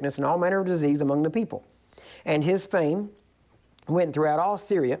manner of sickness and all manner of disease among the people. And his fame went throughout all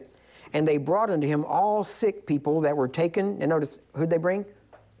Syria, and they brought unto him all sick people that were taken. And notice, who'd they bring?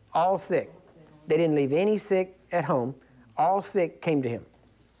 All sick. They didn't leave any sick at home. All sick came to him.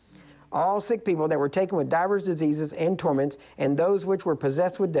 All sick people that were taken with divers diseases and torments, and those which were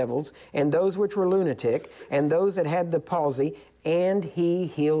possessed with devils, and those which were lunatic, and those that had the palsy, and he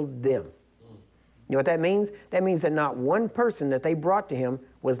healed them. You know what that means? That means that not one person that they brought to him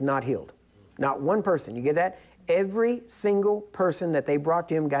was not healed. Not one person. You get that? Every single person that they brought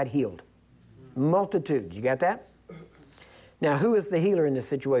to him got healed. Multitudes. You got that? Now, who is the healer in this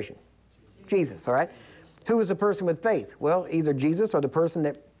situation? Jesus, all right? Who is the person with faith? Well, either Jesus or the person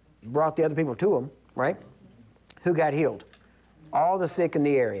that brought the other people to him, right? Who got healed? All the sick in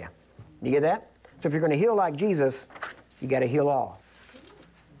the area. You get that? So if you're going to heal like Jesus, you got to heal all.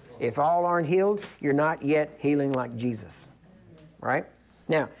 If all aren't healed, you're not yet healing like Jesus, right?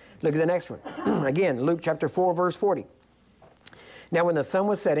 Now, look at the next one. Again, Luke chapter 4, verse 40. Now when the sun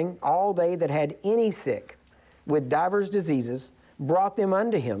was setting, all they that had any sick with divers diseases brought them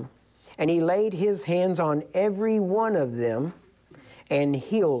unto him, and he laid his hands on every one of them and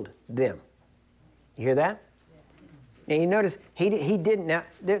healed them. You hear that? And you notice he didn't. Now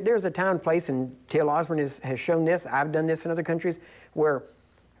there's a time and place, and T.L. Osborne has shown this. I've done this in other countries where,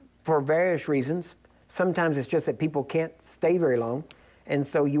 for various reasons, sometimes it's just that people can't stay very long, and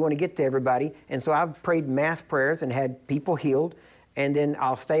so you want to get to everybody. And so I've prayed mass prayers and had people healed, and then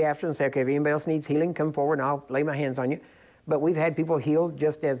I'll stay after and say, okay, if anybody else needs healing, come forward and I'll lay my hands on you. But we've had people healed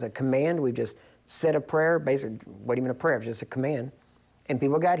just as a command. We've just said a prayer, basically, what even a prayer, it's just a command. And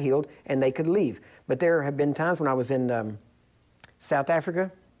people got healed, and they could leave. But there have been times when I was in South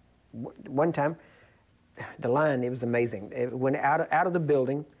Africa, one time, the line, it was amazing. It went out of the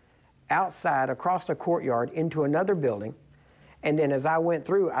building, outside, across the courtyard, into another building. And then as I went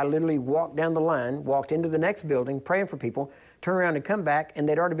through, I literally walked down the line, walked into the next building, praying for people, turned around and come back, and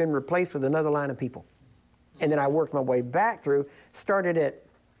they'd already been replaced with another line of people. And then I worked my way back through, started at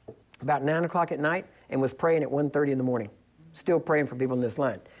about 9 o'clock at night, and was praying at 1:30 in the morning. Still praying for people in this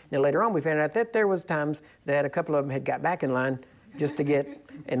line. Now later on we found out that there was times that a couple of them had got back in line just to get,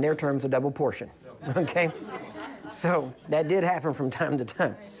 in their terms, a double portion. Okay? So that did happen from time to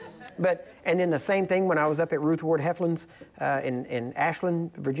time. And then the same thing when I was up at Ruth Ward Heflin's in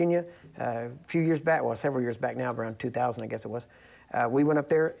Ashland, Virginia, a few years back, well, several years back now, around 2000, I guess it was. We went up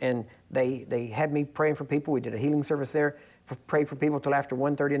there and they had me praying for people. We did a healing service there, prayed for people till after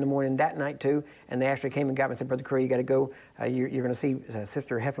 1:30 in the morning that night too. And they actually came and got me and said, Brother Curry, you got to go. You're going to see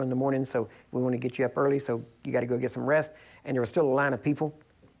Sister Heflin in the morning, so we want to get you up early, so you got to go get some rest. And there was still a line of people.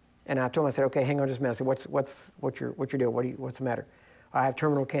 And I told him, I said, okay, hang on just a minute. I said, what's your deal? What's the matter? I have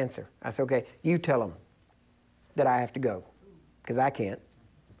terminal cancer. I said, okay, you tell them that I have to go, because I can't.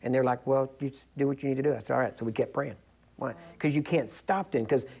 And they're like, well, you just do what you need to do. I said, all right. So we kept praying. Why? Because you can't stop them.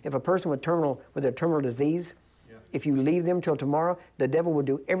 Because if a person with a terminal disease, if you leave them till tomorrow, the devil will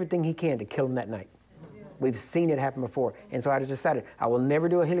do everything he can to kill them that night. We've seen it happen before. And so I just decided I will never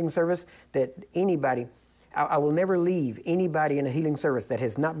do a healing service that anybody, I will never leave anybody in a healing service that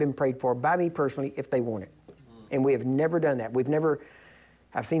has not been prayed for by me personally if they want it. And we have never done that.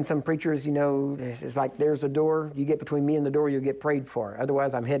 I've seen some preachers, it's like there's a door. You get between me and the door, you'll get prayed for.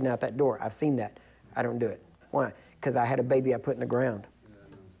 Otherwise, I'm heading out that door. I've seen that. I don't do it. Why? Because I had a baby I put in the ground.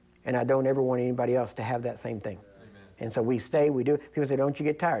 And I don't ever want anybody else to have that same thing. Amen. And so we stay, we do. People say, don't you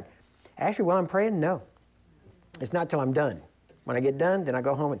get tired? Actually, while I'm praying, no. It's not till I'm done. When I get done, then I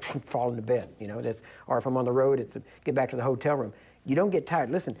go home and fall into bed. Or if I'm on the road, it's get back to the hotel room. You don't get tired.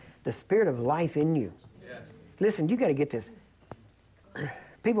 Listen, the spirit of life in you. Yes. Listen, you got to get this.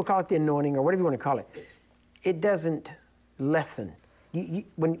 People call it the anointing or whatever you want to call it. It doesn't lessen.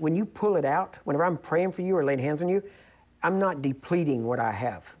 When you pull it out, whenever I'm praying for you or laying hands on you, I'm not depleting what I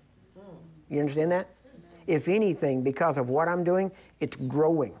have. You understand that? If anything, because of what I'm doing, it's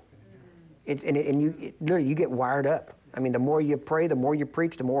growing. Literally, you get wired up. I mean, the more you pray, the more you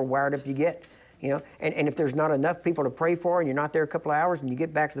preach, the more wired up you get. And if there's not enough people to pray for and you're not there a couple of hours and you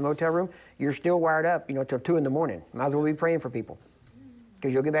get back to the motel room, you're still wired up, till 2 in the morning. Might as well be praying for people.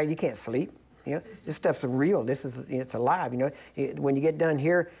 Because you'll get back, you can't sleep. This stuff's real. This is, it's alive. When you get done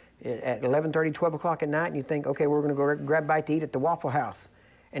here at 11:30, 12 o'clock at night, and you think, okay, we're going to go grab a bite to eat at the Waffle House.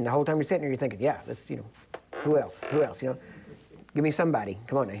 And the whole time you're sitting there, you're thinking, yeah, let's, who else? Give me somebody.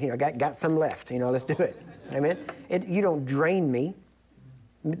 Come on, got some left. Let's do it. Amen. You don't drain me.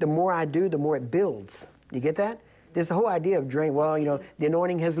 The more I do, the more it builds. You get that? There's the whole idea of drain. Well, the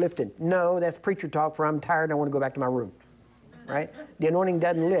anointing has lifted. No, that's preacher talk for I'm tired and I want to go back to my room. Right? The anointing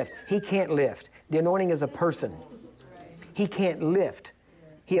doesn't lift. He can't lift. The anointing is a person. He can't lift.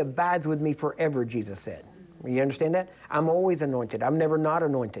 He abides with me forever, Jesus said. You understand that? I'm always anointed. I'm never not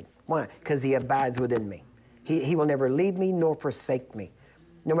anointed. Why? Because he abides within me. He will never leave me nor forsake me.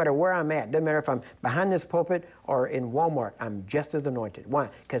 No matter where I'm at. Doesn't matter if I'm behind this pulpit or in Walmart. I'm just as anointed. Why?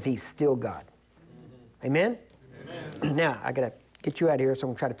 Because he's still God. Amen? Amen. Now, I got to get you out of here, so I'm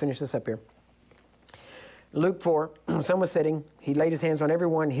going to try to finish this up here. Luke 4, sun was setting. He laid his hands on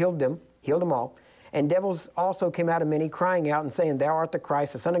everyone, healed them all. And devils also came out of many, crying out and saying, Thou art the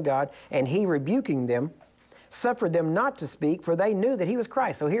Christ, the Son of God. And he, rebuking them, suffered them not to speak, for they knew that he was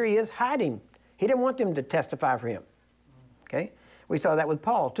Christ. So here he is hiding. He didn't want them to testify for him. Okay? We saw that with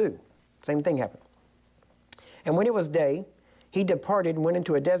Paul too. Same thing happened. And when it was day, he departed and went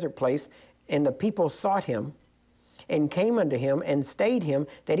into a desert place, and the people sought him and came unto him and stayed him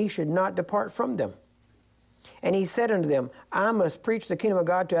that he should not depart from them. And he said unto them, I must preach the kingdom of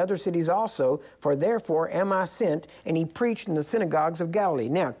God to other cities also, for therefore am I sent. And he preached in the synagogues of Galilee.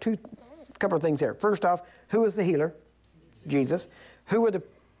 Now, a couple of things here. First off, who is the healer? Jesus. Who were the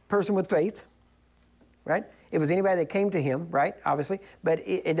person with faith? Right? It was anybody that came to him, right? Obviously. But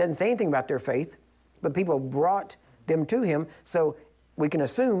it doesn't say anything about their faith. But people brought them to him. So we can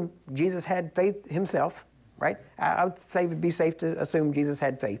assume Jesus had faith himself, right? I would say it would be safe to assume Jesus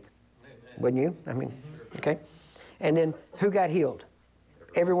had faith. Amen. Wouldn't you? I mean, okay. And then who got healed?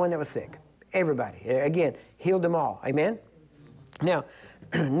 Everyone that was sick. Everybody. Again, healed them all. Amen? Now,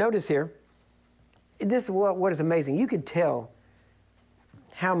 notice here, this is what is amazing. You could tell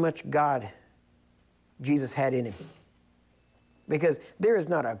how much God Jesus had in him. Because there is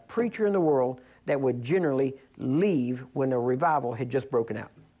not a preacher in the world that would generally leave when the revival had just broken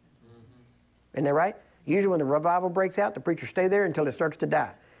out. Isn't that right? Usually when the revival breaks out, the preachers stay there until it starts to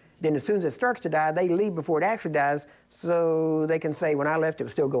die. Then as soon as it starts to die, they leave before it actually dies so they can say, when I left, it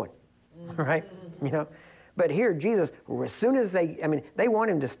was still going. Right? You know? But here, Jesus, as soon as they want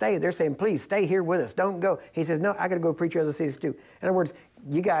him to stay. They're saying, please stay here with us. Don't go. He says, no, I got to go preach other cities too. In other words,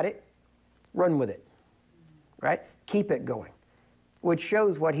 you got it. Run with it. Right? Keep it going. Which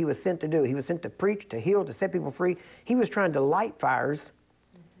shows what he was sent to do. He was sent to preach, to heal, to set people free. He was trying to light fires.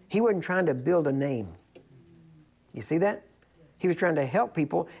 He wasn't trying to build a name. You see that? He was trying to help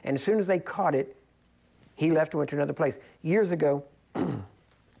people, and as soon as they caught it, he left and went to another place. Years ago,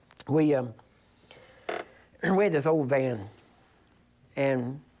 we had this old van,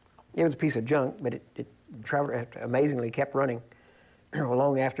 and it was a piece of junk, but it traveled amazingly, kept running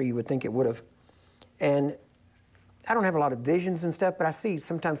long after you would think it would have. And I don't have a lot of visions and stuff, but I see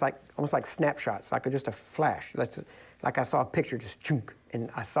sometimes almost like snapshots, like just a flash. Like I saw a picture, just chunk,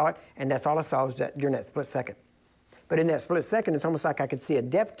 and I saw it, and that's all I saw was during that split second. But in that split second, it's almost like I could see a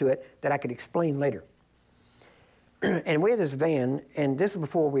depth to it that I could explain later. And we had this van, and this was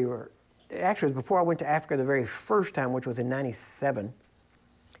before it was before I went to Africa the very first time, which was in 97.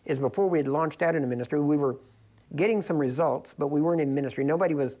 Is before we had launched out into ministry. We were getting some results, but we weren't in ministry.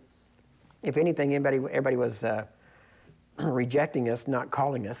 Nobody was, if anything, everybody was rejecting us, not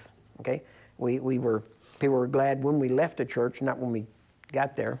calling us. Okay, people were glad when we left the church, not when we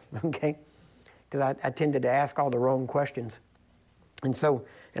got there. Okay, because I tended to ask all the wrong questions, and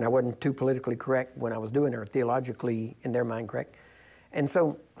I wasn't too politically correct when I was doing it, or theologically in their mind correct, and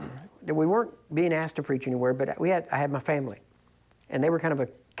so we weren't being asked to preach anywhere. But I had my family, and they were kind of a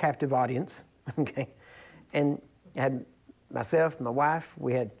captive audience. Okay, and I had myself, my wife,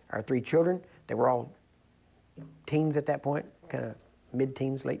 we had our 3 children. They were all teens at that point, kind of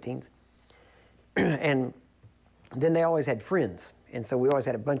mid-teens, late teens. And then they always had friends. And so we always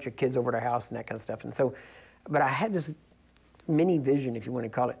had a bunch of kids over at our house and that kind of stuff. And so, but I had this mini vision, if you want to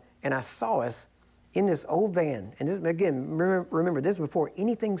call it, and I saw us in this old van. And this, again, remember, this was before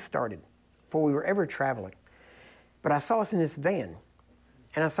anything started, before we were ever traveling. But I saw us in this van,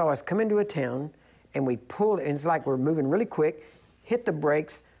 and I saw us come into a town, and we pulled, and it's like we're moving really quick, hit the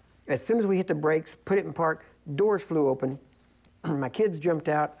brakes. As soon as we hit the brakes, put it in park, doors flew open. My kids jumped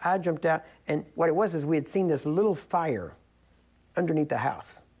out, I jumped out, and what it was is we had seen this little fire underneath the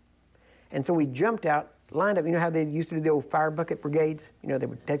house. And so we jumped out, lined up. You know how they used to do the old fire bucket brigades? You know, they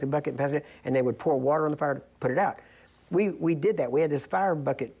would take the bucket and pass it, and they would pour water on the fire to put it out. We did that. We had this fire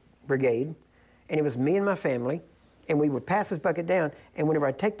bucket brigade, and it was me and my family, and we would pass this bucket down, and whenever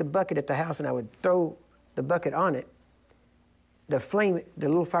I'd take the bucket at the house and I would throw the bucket on it, the flame, the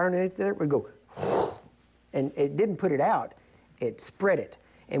little fire underneath there would go, and it didn't put it out, it spread it.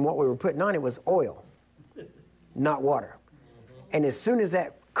 And what we were putting on it was oil, not water. And as soon as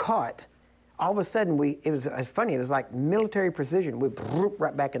that caught, all of a sudden it's funny, it was like military precision. We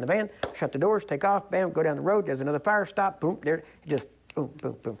right back in the van, shut the doors, take off, bam, go down the road, there's another fire, stop, boom, there, just boom,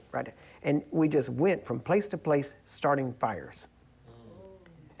 boom, boom, right there. And we just went from place to place starting fires.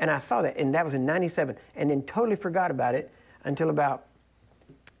 And I saw that, and that was in 97, and then totally forgot about it until about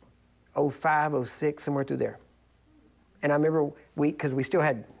 05, 06, somewhere through there. And I remember because we still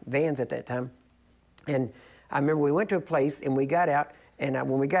had vans at that time, and I remember we went to a place and we got out, and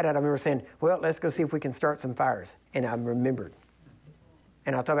when we got out, I remember saying, well, let's go see if we can start some fires. And I remembered.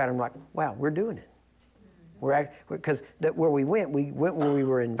 And I thought about it, I'm like, wow, we're doing it. Because where we went where we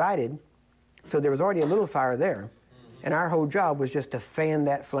were invited, so there was already a little fire there, and our whole job was just to fan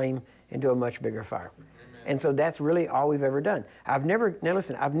that flame into a much bigger fire. And so that's really all we've ever done. I've never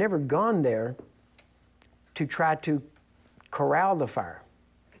gone there to try to corral the fire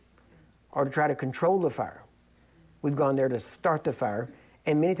or to try to control the fire. We've gone there to start the fire,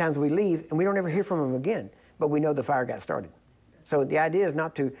 and many times we leave and we don't ever hear from them again, but we know the fire got started. So the idea is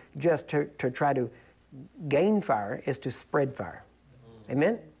not to just to try to gain fire, is to spread fire.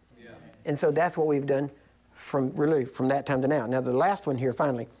 Amen? Yeah. And so that's what we've done from that time to now. Now the last one here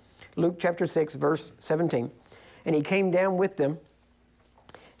finally, Luke chapter 6, verse 17. And he came down with them,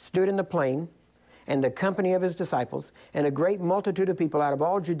 stood in the plain, and the company of his disciples, and a great multitude of people out of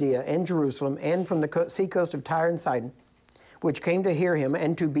all Judea and Jerusalem, and from the seacoast of Tyre and Sidon, which came to hear him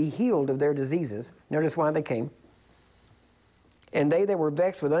and to be healed of their diseases. Notice why they came. And they that were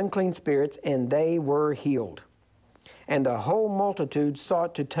vexed with unclean spirits, and they were healed. And the whole multitude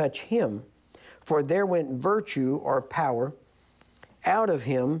sought to touch him, for there went virtue or power out of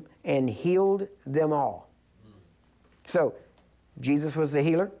him and healed them all. So, Jesus was the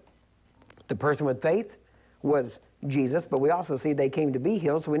healer. The person with faith was Jesus, but we also see they came to be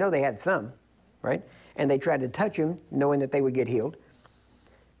healed, so we know they had some, right? And they tried to touch him, knowing that they would get healed.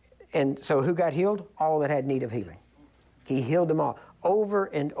 And so who got healed? All that had need of healing. He healed them all over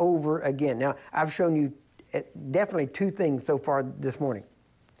and over again. Now, I've shown you definitely two things so far this morning.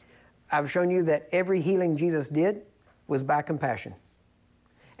 I've shown you that every healing Jesus did was by compassion.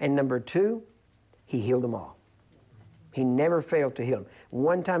 And number two, he healed them all. He never failed to heal them.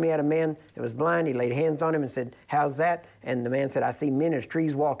 One time he had a man that was blind. He laid hands on him and said, "How's that?" And the man said, "I see men as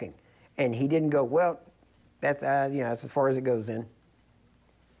trees walking." And he didn't go, "Well, that's that's as far as it goes then."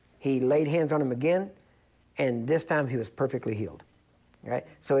 He laid hands on him again, and this time he was perfectly healed. Right?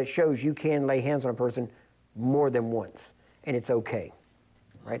 So it shows you can lay hands on a person more than once, and it's okay.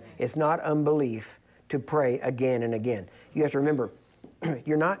 Right? It's not unbelief to pray again and again. You have to remember,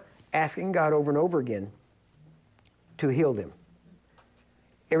 you're not asking God over and over again to heal them.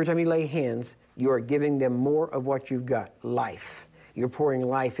 Every time you lay hands, you are giving them more of what you've got, life. You're pouring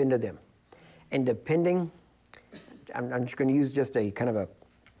life into them. And depending, I'm just going to use just a kind of a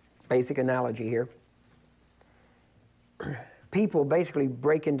basic analogy here. People basically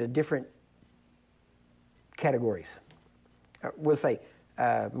break into different categories. We'll say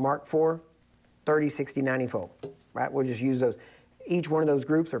Mark 4, 30, 60, 90-fold. Right? We'll just use those. Each one of those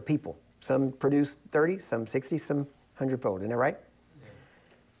groups are people. Some produce 30, some 60, some 100-fold. Isn't that right?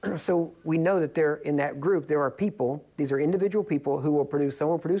 Yeah. So we know that there in that group, there are people, these are individual people who will produce, some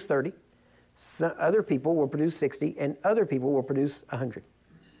will produce 30, some other people will produce 60, and other people will produce 100.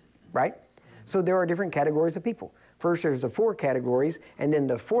 Right? So there are different categories of people. First, there's the 4 categories, and then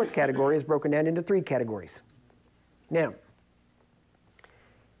the 4th category is broken down into 3 categories. Now,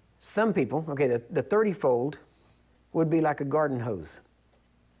 some people, okay, the 30-fold would be like a garden hose.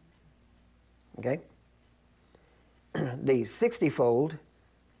 Okay? The 60-fold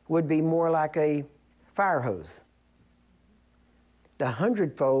would be more like a fire hose. The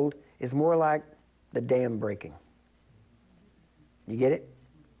 100-fold is more like the dam breaking. You get it?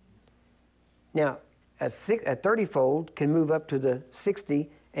 Now, a 30-fold can move up to the 60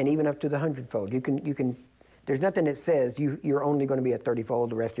 and even up to the 100-fold. You can. There's nothing that says you're only going to be a 30-fold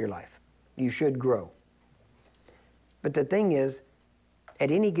the rest of your life. You should grow. But the thing is,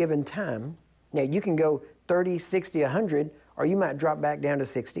 at any given time, now you can go 30, 60, 100, or you might drop back down to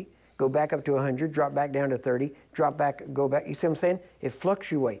 60, go back up to 100, drop back down to 30, drop back, go back. You see what I'm saying? It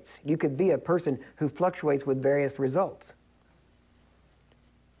fluctuates. You could be a person who fluctuates with various results.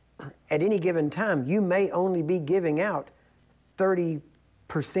 At any given time, you may only be giving out 30%,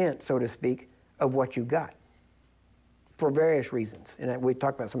 so to speak, of what you got for various reasons. And we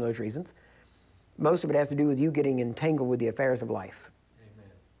talked about some of those reasons. Most of it has to do with you getting entangled with the affairs of life. Amen.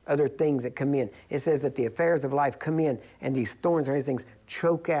 Other things that come in. It says that the affairs of life come in and these thorns and these things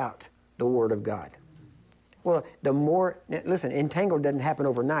choke out the Word of God. Well, listen, entangled doesn't happen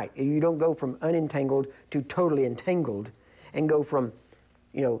overnight. You don't go from unentangled to totally entangled and go from,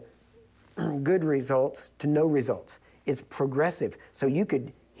 good results to no results. It's progressive. So you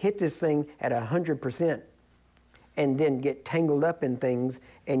could hit this thing at 100% and then get tangled up in things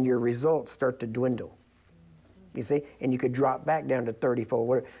and your results start to dwindle. You see? And you could drop back down to 30-fold.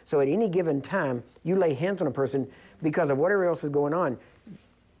 Whatever. So at any given time, you lay hands on a person because of whatever else is going on,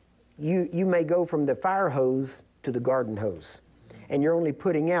 you may go from the fire hose to the garden hose. And you're only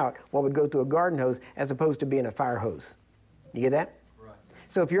putting out what would go through a garden hose as opposed to being a fire hose. You get that? Right.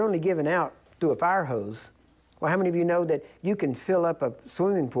 So if you're only giving out through a fire hose, well, how many of you know that you can fill up a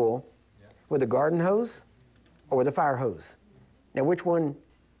swimming pool with a garden hose or with a fire hose? Now, which one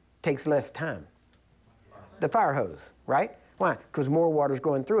takes less time? The fire hose, right? Why? Because more water's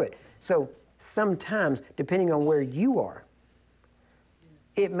going through it. So sometimes, depending on where you are,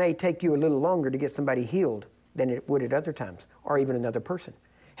 it may take you a little longer to get somebody healed than it would at other times, or even another person.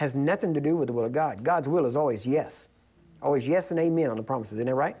 Has nothing to do with the will of God. God's will is always yes. Always yes and amen on the promises. Isn't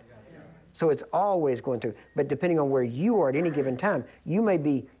that right? So it's always going through. But depending on where you are at any given time, you may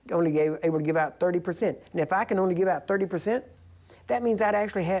be only able to give out 30%. And if I can only give out 30%, that means I'd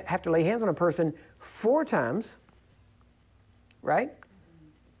actually have to lay hands on a person 4 times, right?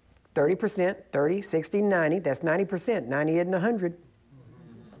 30%, 30, 60, 90. That's 90%. 90 isn't 100.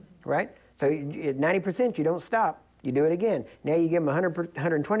 Right? So at 90%, you don't stop. You do it again. Now you give them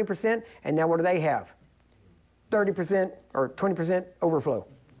 120%, and now what do they have? 30% or 20% overflow.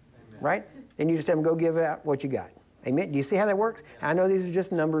 Amen. Right? Then you just have them go give out what you got. Amen? Do you see how that works? I know these are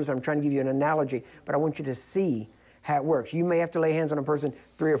just numbers. I'm trying to give you an analogy, but I want you to see how it works. You may have to lay hands on a person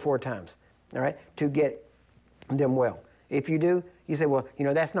 3 or 4 times, all right, to get them well. If you do, you say, well,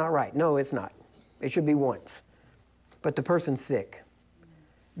 that's not right. No, it's not. It should be once. But the person's sick.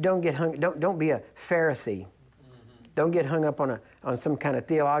 Don't get hung. Don't be a Pharisee. Don't get hung up on some kind of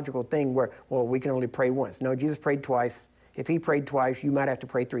theological thing where, well, we can only pray once. No, Jesus prayed twice. If he prayed twice, you might have to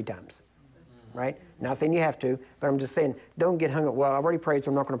pray 3 times. Right? Not saying you have to, but I'm just saying don't get hung up. Well, I've already prayed,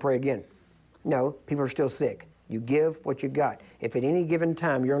 so I'm not going to pray again. No, people are still sick. You give what you got. If at any given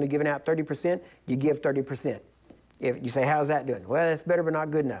time you're only giving out 30%, you give 30%. If you say, how's that doing? Well, that's better, but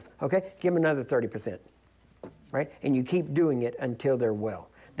not good enough. Okay, give them another 30%. Right? And you keep doing it until they're well.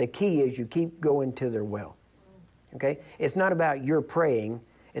 The key is you keep going till they're well. Okay? It's not about your praying.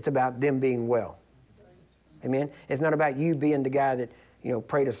 It's about them being well. Amen? It's not about you being the guy that,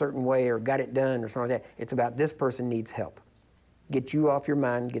 prayed a certain way or got it done or something like that. It's about this person needs help. Get you off your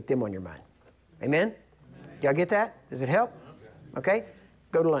mind. Get them on your mind. Amen? Y'all get that? Does it help? Okay?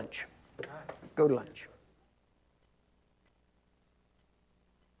 Go to lunch. Go to lunch.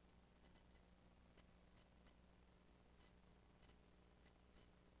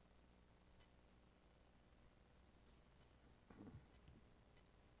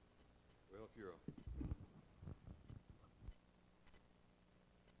 Well,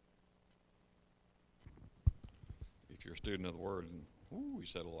 if you're a student of the Word, and we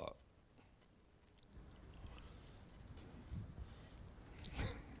said a lot.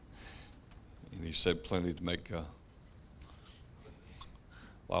 And he said plenty to make a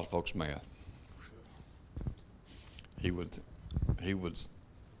lot of folks mad. He would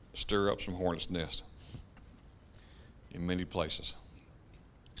stir up some hornet's nest in many places.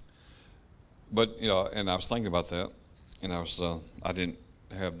 But and I was thinking about that, and I didn't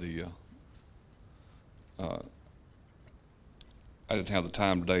have the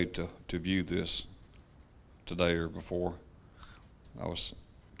time today to view this today or before. I was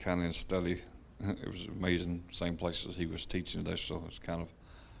kind of in study. It was amazing, same places he was teaching today, so it's kind of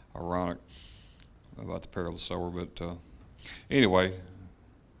ironic about the parable of the sower. But anyway,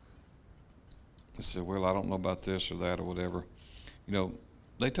 I said, well, I don't know about this or that or whatever.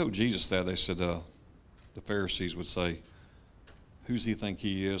 They told Jesus that. They said the Pharisees would say, who's he think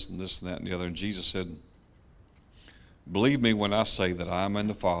he is, and this and that and the other. And Jesus said, believe me when I say that I'm in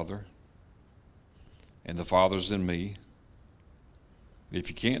the Father and the Father's in me. If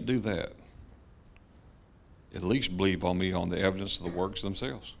you can't do that, at least believe on me on the evidence of the works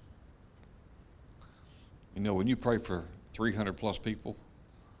themselves. When you pray for 300 plus people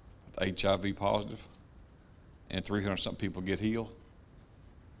with HIV positive and 300 something people get healed,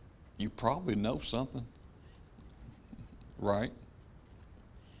 you probably know something, right?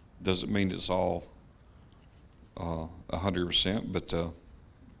 Doesn't mean it's all 100%, but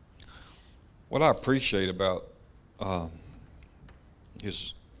what I appreciate about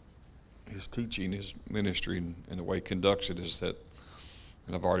his teaching, his ministry, and the way he conducts it is that,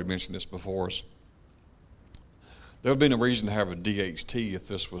 and I've already mentioned this before, is there would have been a reason to have a DHT if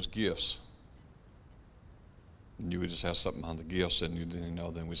this was gifts. And you would just have something on the gifts, and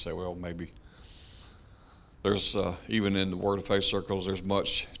then we say, well, maybe there's, even in the Word of Faith circles, there's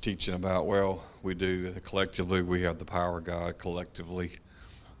much teaching about, well, we do, collectively, we have the power of God, collectively.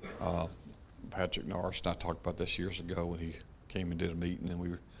 Patrick Norris and I talked about this years ago when he came and did a meeting,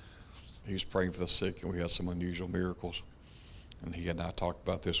 and he was praying for the sick, and we had some unusual miracles. And he and I talked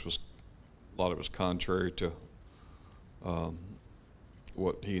about this, a lot of it was contrary to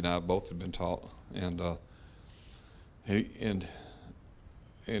what he and I both had been taught. And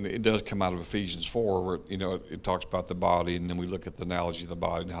it does come out of Ephesians 4, where it talks about the body, and then we look at the analogy of the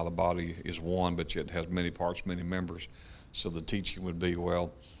body and how the body is one, but yet has many parts, many members. So the teaching would be,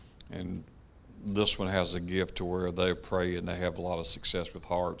 well, and this one has a gift to where they pray and they have a lot of success with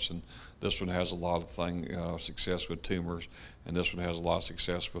hearts, and this one has a lot of success with tumors, and this one has a lot of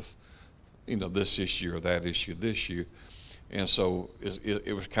success with this issue or that issue, this issue. And so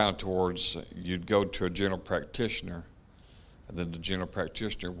it was kind of towards, you'd go to a general practitioner, and then the general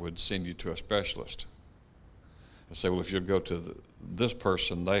practitioner would send you to a specialist and say, well, if you go to this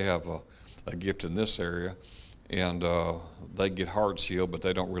person, they have a gift in this area, and they get hearts healed, but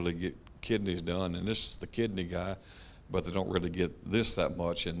they don't really get kidneys done, and this is the kidney guy. but they don't really get this that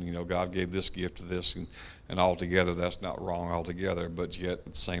much. And, God gave this gift to this, and altogether that's not wrong altogether, but yet at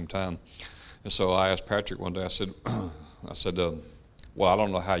the same time. And so I asked Patrick one day, I said, well, I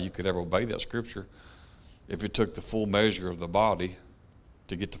don't know how you could ever obey that scripture if it took the full measure of the body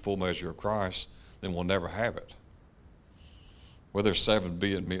to get the full measure of Christ, then we'll never have it. Well, there's around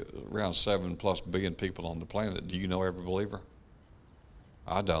 7+ billion people on the planet. Do you know every believer?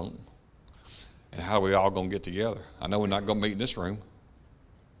 I don't. And how are we all going to get together? I know we're not going to meet in this room.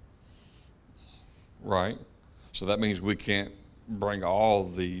 Right? So that means we can't bring all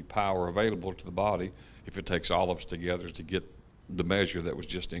the power available to the body if it takes all of us together to get the measure that was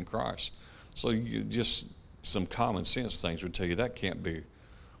just in Christ. So just some common sense things would tell you that can't be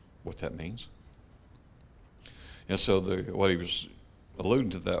what that means. And so what he was alluding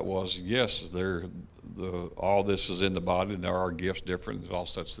to that was, yes, all this is in the body, and there are gifts different and all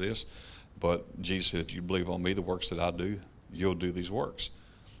such this. But Jesus said, if you believe on me, the works that I do, you'll do these works.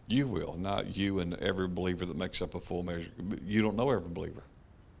 You will, not you and every believer that makes up a full measure. You don't know every believer.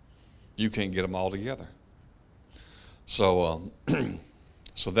 You can't get them all together. So,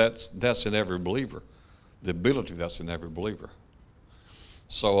 so that's in every believer. The ability that's in every believer.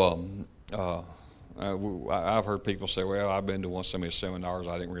 So I've heard people say, well, I've been to so many seminars,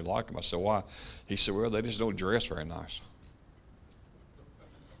 I didn't really like them. I said, why? He said, well, they just don't dress very nice.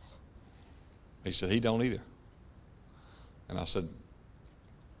 He said, he don't either. And I said,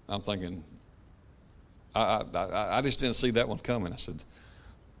 I'm thinking, I just didn't see that one coming. I said,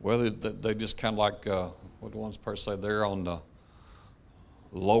 well, they just kind of like, what the ones person say, they're on the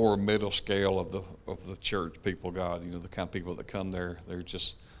lower middle scale of the church people, God, the kind of people that come there, they're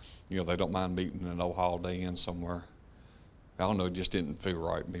just, they don't mind meeting in an old Holiday Inn somewhere. I don't know, it just didn't feel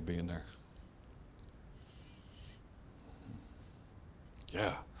right, me being there.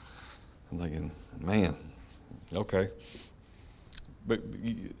 Yeah. I'm thinking, man, okay.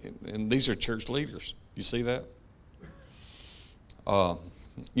 And these are church leaders. You see that?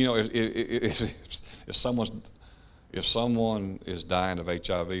 If someone is dying of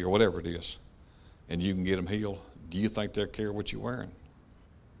HIV or whatever it is, and you can get them healed, do you think they'll care what you're wearing?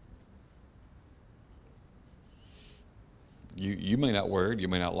 You may not wear it, you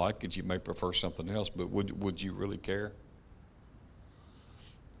may not like it, you may prefer something else, but would you really care?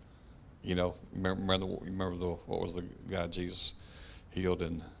 Remember what was the guy Jesus healed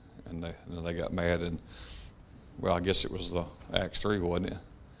and they got mad, and well, I guess it was the Acts 3, wasn't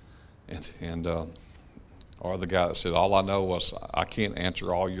it? And or the guy that said, all I know was I can't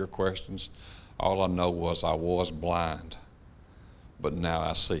answer all your questions. All I know was I was blind, but now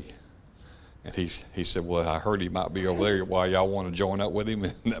I see. And he said, well, I heard he might be over there. Why y'all want to join up with him?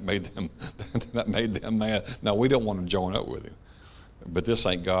 And that made them mad. No, we don't want to join up with him. But this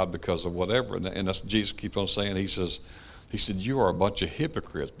ain't God because of whatever. And that's Jesus keeps on saying. He said, you are a bunch of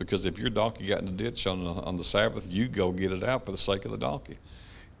hypocrites, because if your donkey got in the ditch on the Sabbath, you'd go get it out for the sake of the donkey.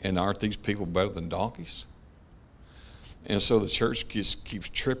 And aren't these people better than donkeys? And so the church keeps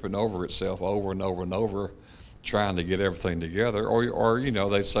tripping over itself over and over and over, trying to get everything together. Or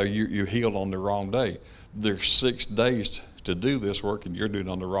they say you healed on the wrong day. There's 6 days to do this work, and you're doing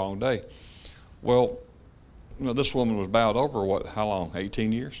it on the wrong day. Well, this woman was bowed over, how long?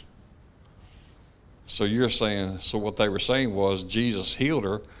 18 years? So what they were saying was Jesus healed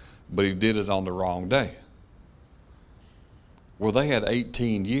her, but he did it on the wrong day. Well, they had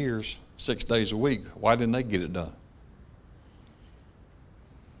 18 years, 6 days a week. Why didn't they get it done?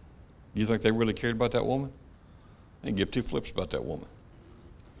 You think they really cared about that woman? They didn't give two flips about that woman.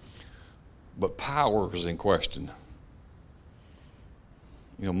 But power was in question.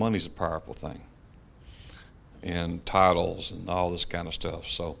 Money's a powerful thing. And titles and all this kind of stuff.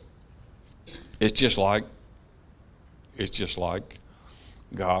 So it's just like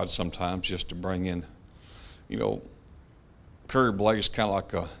God sometimes, just to bring in, Curry Blake's kind of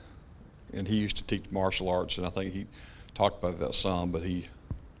like and he used to teach martial arts, and I think he talked about that some, but a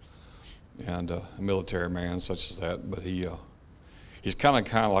military man such as that, but he's kind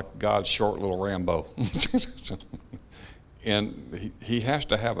of like God's short little Rambo. And he has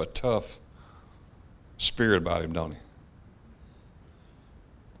to have a tough spirit about him, don't he?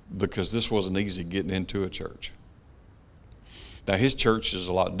 Because this wasn't easy getting into a church. Now his church is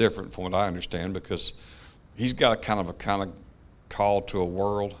a lot different from what I understand, because he's got a kind of call to a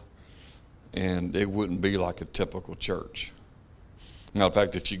world, and it wouldn't be like a typical church. Now, in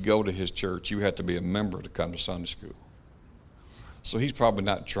fact, if you go to his church, you have to be a member to come to Sunday school. So he's probably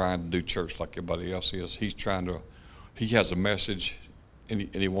not trying to do church like everybody else is. He has a message, and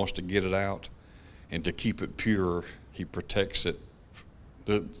he wants to get it out. And to keep it pure, he protects it.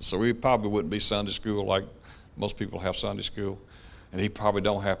 So he probably wouldn't be Sunday school like Most people have Sunday school, and he probably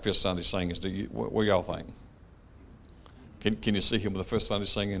don't have fifth Sunday singings. Do you? What y'all think? Can you see him with the fifth Sunday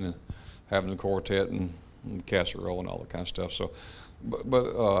singing and having the quartet and casserole and all that kind of stuff? So,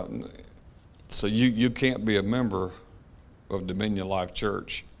 so you can't be a member of Dominion Life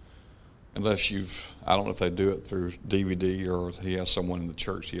Church unless I don't know if they do it through DVD or he has someone in the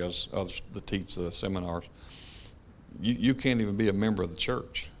church, he has others that teach the seminars. You can't even be a member of the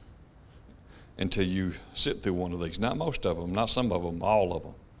church until you sit through one of these. Not most of them, not some of them, all of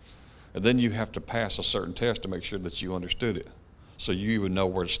them. And then you have to pass a certain test to make sure that you understood it, so you even know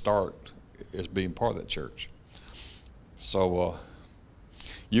where to start as being part of that church. So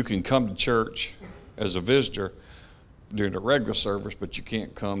you can come to church as a visitor during the regular service, but you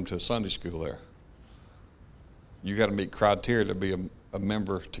can't come to Sunday school there. You got to meet criteria to be a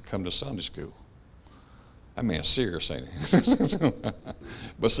member to come to Sunday school. I mean, it's serious, ain't it?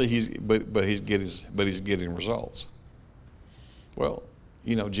 But see, he's getting results. Well,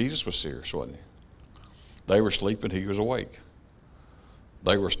 you know, Jesus was serious, wasn't he? They were sleeping, he was awake.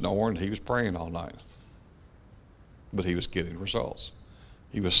 They were snoring, he was praying all night. But he was getting results.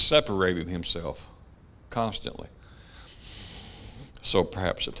 He was separating himself constantly. So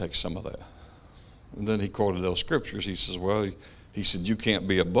perhaps it takes some of that. And then he quoted those scriptures. He says, well, he said, you can't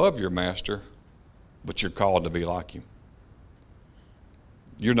be above your master, but you're called to be like him.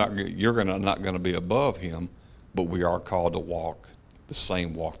 You're not going to be above him, but we are called to walk the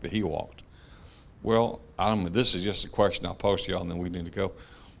same walk that he walked. Well, this is just a question I'll pose to y'all, and then we need to go.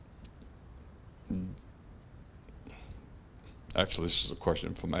 Actually, this is a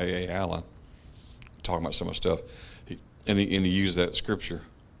question from A.A. Allen, talking about some of the stuff. And he used that scripture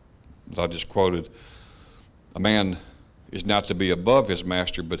that I just quoted. A man is not to be above his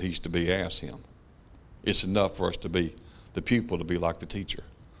master, but he's to be as him. It's enough for us to be the pupil, to be like the teacher.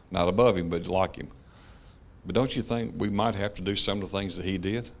 Not above him, but like him. But don't you think we might have to do some of the things that he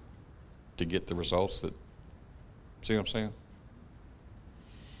did to get the results that, see what I'm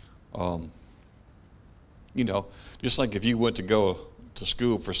saying? You know, just like if you went to go to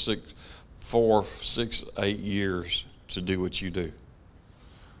school for 4, 6, 8 years to do what you do,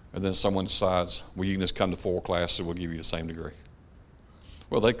 and then someone decides, well, you can just come to 4 classes and we'll give you the same degree.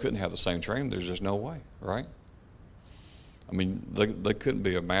 Well, they couldn't have the same training. There's just no way, right? I mean, they couldn't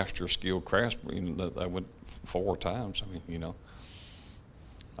be a master skilled craftsman. They went 4 times. I mean, you know.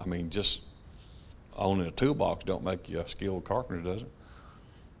 I mean, just owning a toolbox don't make you a skilled carpenter, does it?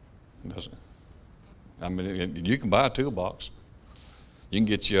 It doesn't. I mean, you can buy a toolbox. You can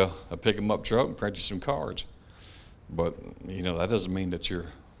get you a pick-em-up truck and print you some cards. But, you know, that doesn't mean that you're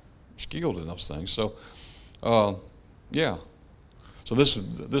skilled in those things. So, yeah. So this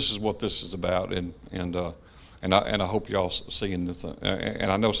is what this is about, and I hope y'all seeing this.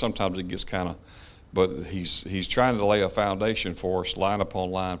 And I know sometimes it gets kind of, but he's trying to lay a foundation for us, line upon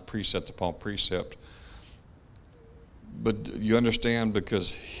line, precept upon precept. But you understand,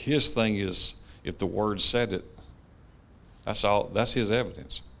 because his thing is, if the Word said it, that's all. That's his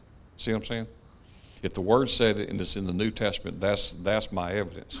evidence. See what I'm saying? If the Word said it and it's in the New Testament, that's my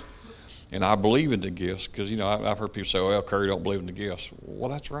evidence. And I believe in the gifts, because, you know, I've heard people say, well, Curry don't believe in the gifts.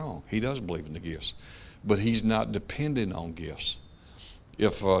 Well, that's wrong. He does believe in the gifts. But he's not dependent on gifts.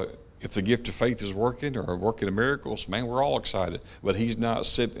 If the gift of faith is working or working in miracles, man, we're all excited. But he's not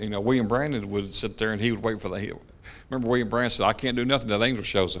sitting, you know, William Brandon would sit there and he would wait for the, remember William Brandon said, I can't do nothing until the angel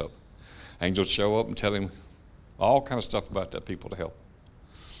shows up. Angels show up and tell him all kind of stuff about that people to help.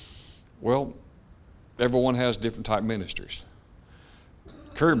 Well, everyone has different type ministries.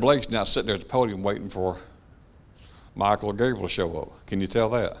 Curry Blake's not sitting there at the podium waiting for Michael or Gabriel to show up. Can you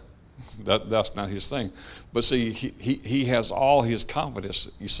tell that? That's not his thing. But see, he has all his confidence,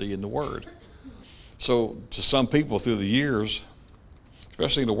 you see, in the Word. So to some people through the years,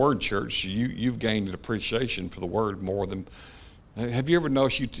 especially in the Word church, you've gained an appreciation for the Word more than. Have you ever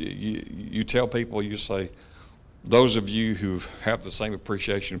noticed you tell people, you say, those of you who have the same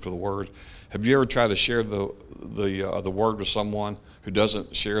appreciation for the Word, have you ever tried to share the Word with someone who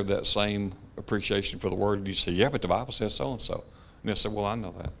doesn't share that same appreciation for the Word? And you say, yeah, but the Bible says so and so. And they say, well, I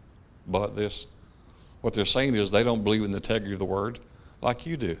know that. But this, what they're saying is they don't believe in the integrity of the Word like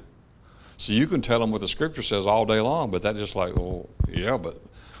you do. So you can tell them what the Scripture says all day long, but that's just like, well, yeah, but,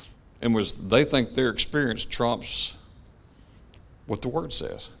 and they think their experience trumps what the Word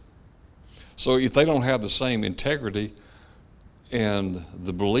says. So if they don't have the same integrity and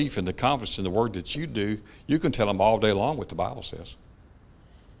the belief and the confidence in the Word that you do, you can tell them all day long what the Bible says.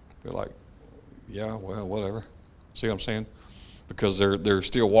 They're like, yeah, well, whatever. See what I'm saying? because they're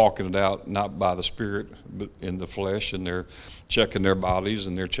still walking it out, not by the Spirit, but in the flesh, and they're checking their bodies,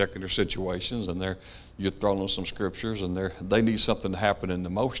 and they're checking their situations, and you're throwing them some scriptures, and they need something to happen in the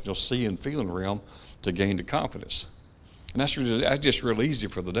emotional, see and feeling realm to gain the confidence. And that's just real easy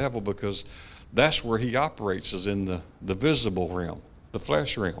for the devil, because that's where he operates, is in the visible realm, the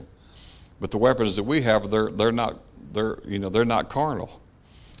flesh realm. But the weapons that we have, they're not carnal.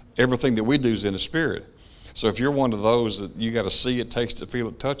 Everything that we do is in the Spirit. So if you're one of those that you got to see it, taste it, feel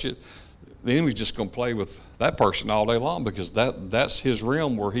it, touch it, the enemy's just going to play with that person all day long, because that's his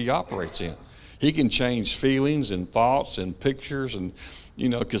realm where he operates in. He can change feelings and thoughts and pictures, and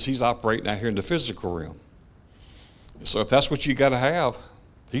because he's operating out here in the physical realm. So if that's what you got to have,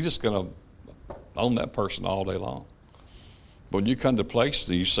 he's just going to own that person all day long. But when you come to places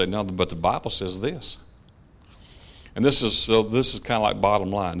and you say, no, but the Bible says this. And this is kind of like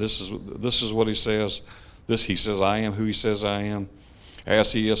bottom line. This is what he says. He says, I am who he says I am.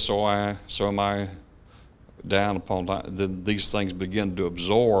 As he is, so am I. Down upon then these things begin to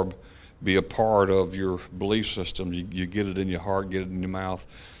absorb, be a part of your belief system. You get it in your heart, get it in your mouth.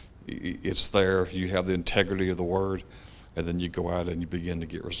 It's there. You have the integrity of the Word, and then you go out and you begin to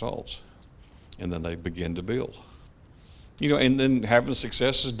get results, and then they begin to build. And then having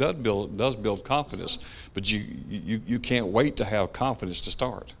successes does build confidence, but you can't wait to have confidence to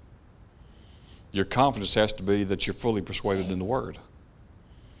start. Your confidence has to be that you're fully persuaded in the Word.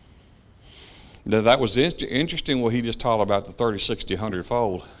 Now, that was interesting what he just taught about the 30, 60,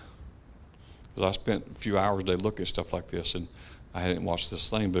 100-fold. Because I spent a few hours a day looking at stuff like this, and I hadn't watched this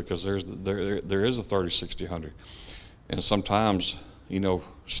thing, because there is a 30, 60, 100. And sometimes,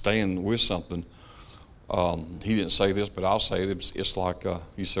 staying with something, he didn't say this, but I'll say it. It's like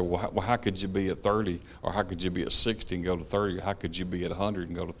he said, well, how could you be at 30, or how could you be at 60 and go to 30, or how could you be at 100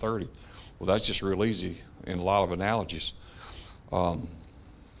 and go to 30? Well, that's just real easy in a lot of analogies.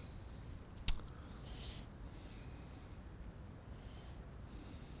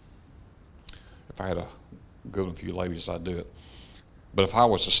 If I had a good one for you ladies, I'd do it. But if I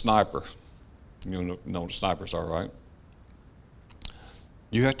was a sniper, you know what snipers are, right?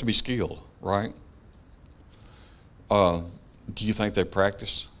 You have to be skilled, right? Do you think they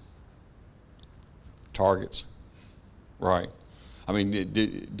practice targets? Right. I mean,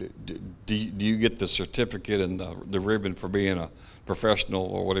 do you get the certificate and the ribbon for being a professional,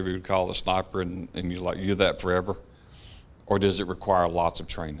 or whatever you would call a sniper, and you're that forever? Or does it require lots of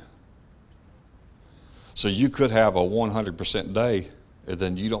training? So you could have a 100% day, and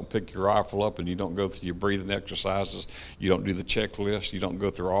then you don't pick your rifle up, and you don't go through your breathing exercises, you don't do the checklist, you don't go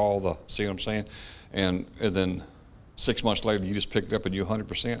through see what I'm saying? And then 6 months later, you just pick it up and you're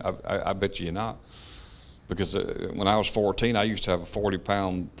 100%. I bet you're not. Because when I was 14, I used to have a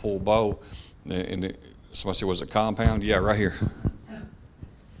 40-pound pull bow. And somebody said, was it compound? Yeah, right here.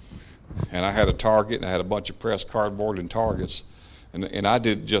 And I had a target, and I had a bunch of pressed cardboard and targets. And I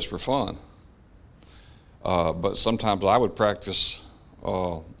did it just for fun. But sometimes I would practice,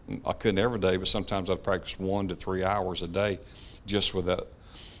 I couldn't every day, but sometimes I'd practice 1 to 3 hours a day just with that,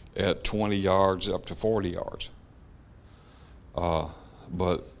 at 20 yards up to 40 yards.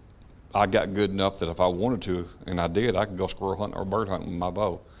 But I got good enough that if I wanted to, and I did, I could go squirrel hunting or bird hunting with my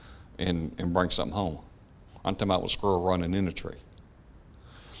bow and bring something home. I'm talking about with squirrel running in a tree.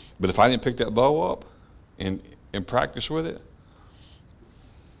 But if I didn't pick that bow up and practice with it,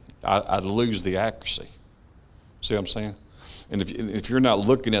 I'd lose the accuracy. See what I'm saying? And if you're not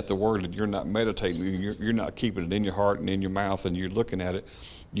looking at the Word, and you're not meditating, you're not keeping it in your heart and in your mouth, and you're looking at it,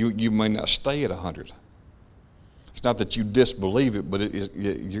 you may not stay at 100. It's not that you disbelieve it, but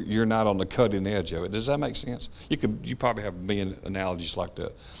you're not on the cutting edge of it. Does that make sense? You probably have many analogies like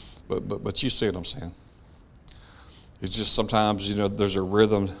that, but you see what I'm saying. It's just sometimes there's a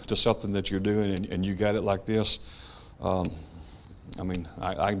rhythm to something that you're doing, and you got it like this. I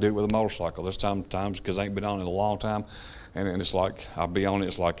can do it with a motorcycle. There's times because I ain't been on it in a long time, and it's like I'll be on it.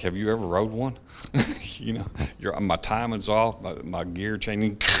 It's like, have you ever rode one? My timing's off, my gear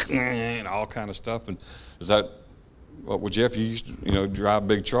changing, and all kind of stuff. And is that? Well, Jeff, you used to, drive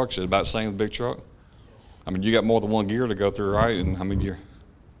big trucks. Is it about the same with big truck? I mean, you got more than one gear to go through, right? And I mean,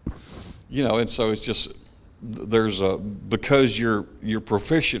 and so it's just because you're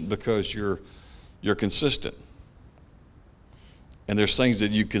proficient, because you're consistent, and there's things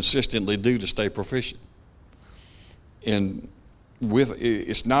that you consistently do to stay proficient. And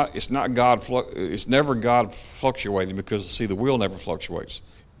it's never God fluctuating, because see, the wheel never fluctuates.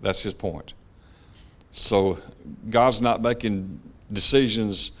 That's his point. So God's not making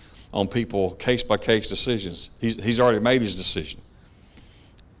decisions on people, case-by-case decisions. He's already made his decision.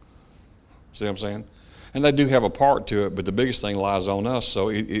 See what I'm saying? And they do have a part to it, but the biggest thing lies on us, so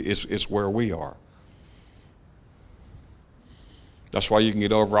it's where we are. That's why you can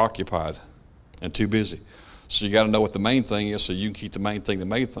get overoccupied and too busy. So you got to know what the main thing is, so you can keep the main thing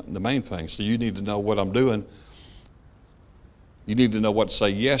the main thing. So you need to know what I'm doing. You need to know what to say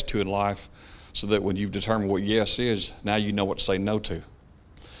yes to in life, so that when you've determined what yes is, now you know what to say no to.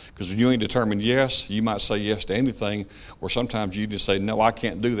 Because when you ain't determined yes, you might say yes to anything, or sometimes you just say, no, I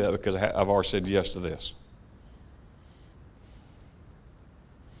can't do that because I've already said yes to this.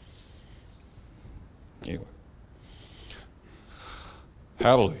 Anyway.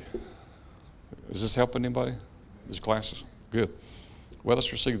 Hallelujah. Is this helping anybody? These classes? Good. Well,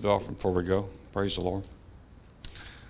 let's receive the offering before we go. Praise the Lord.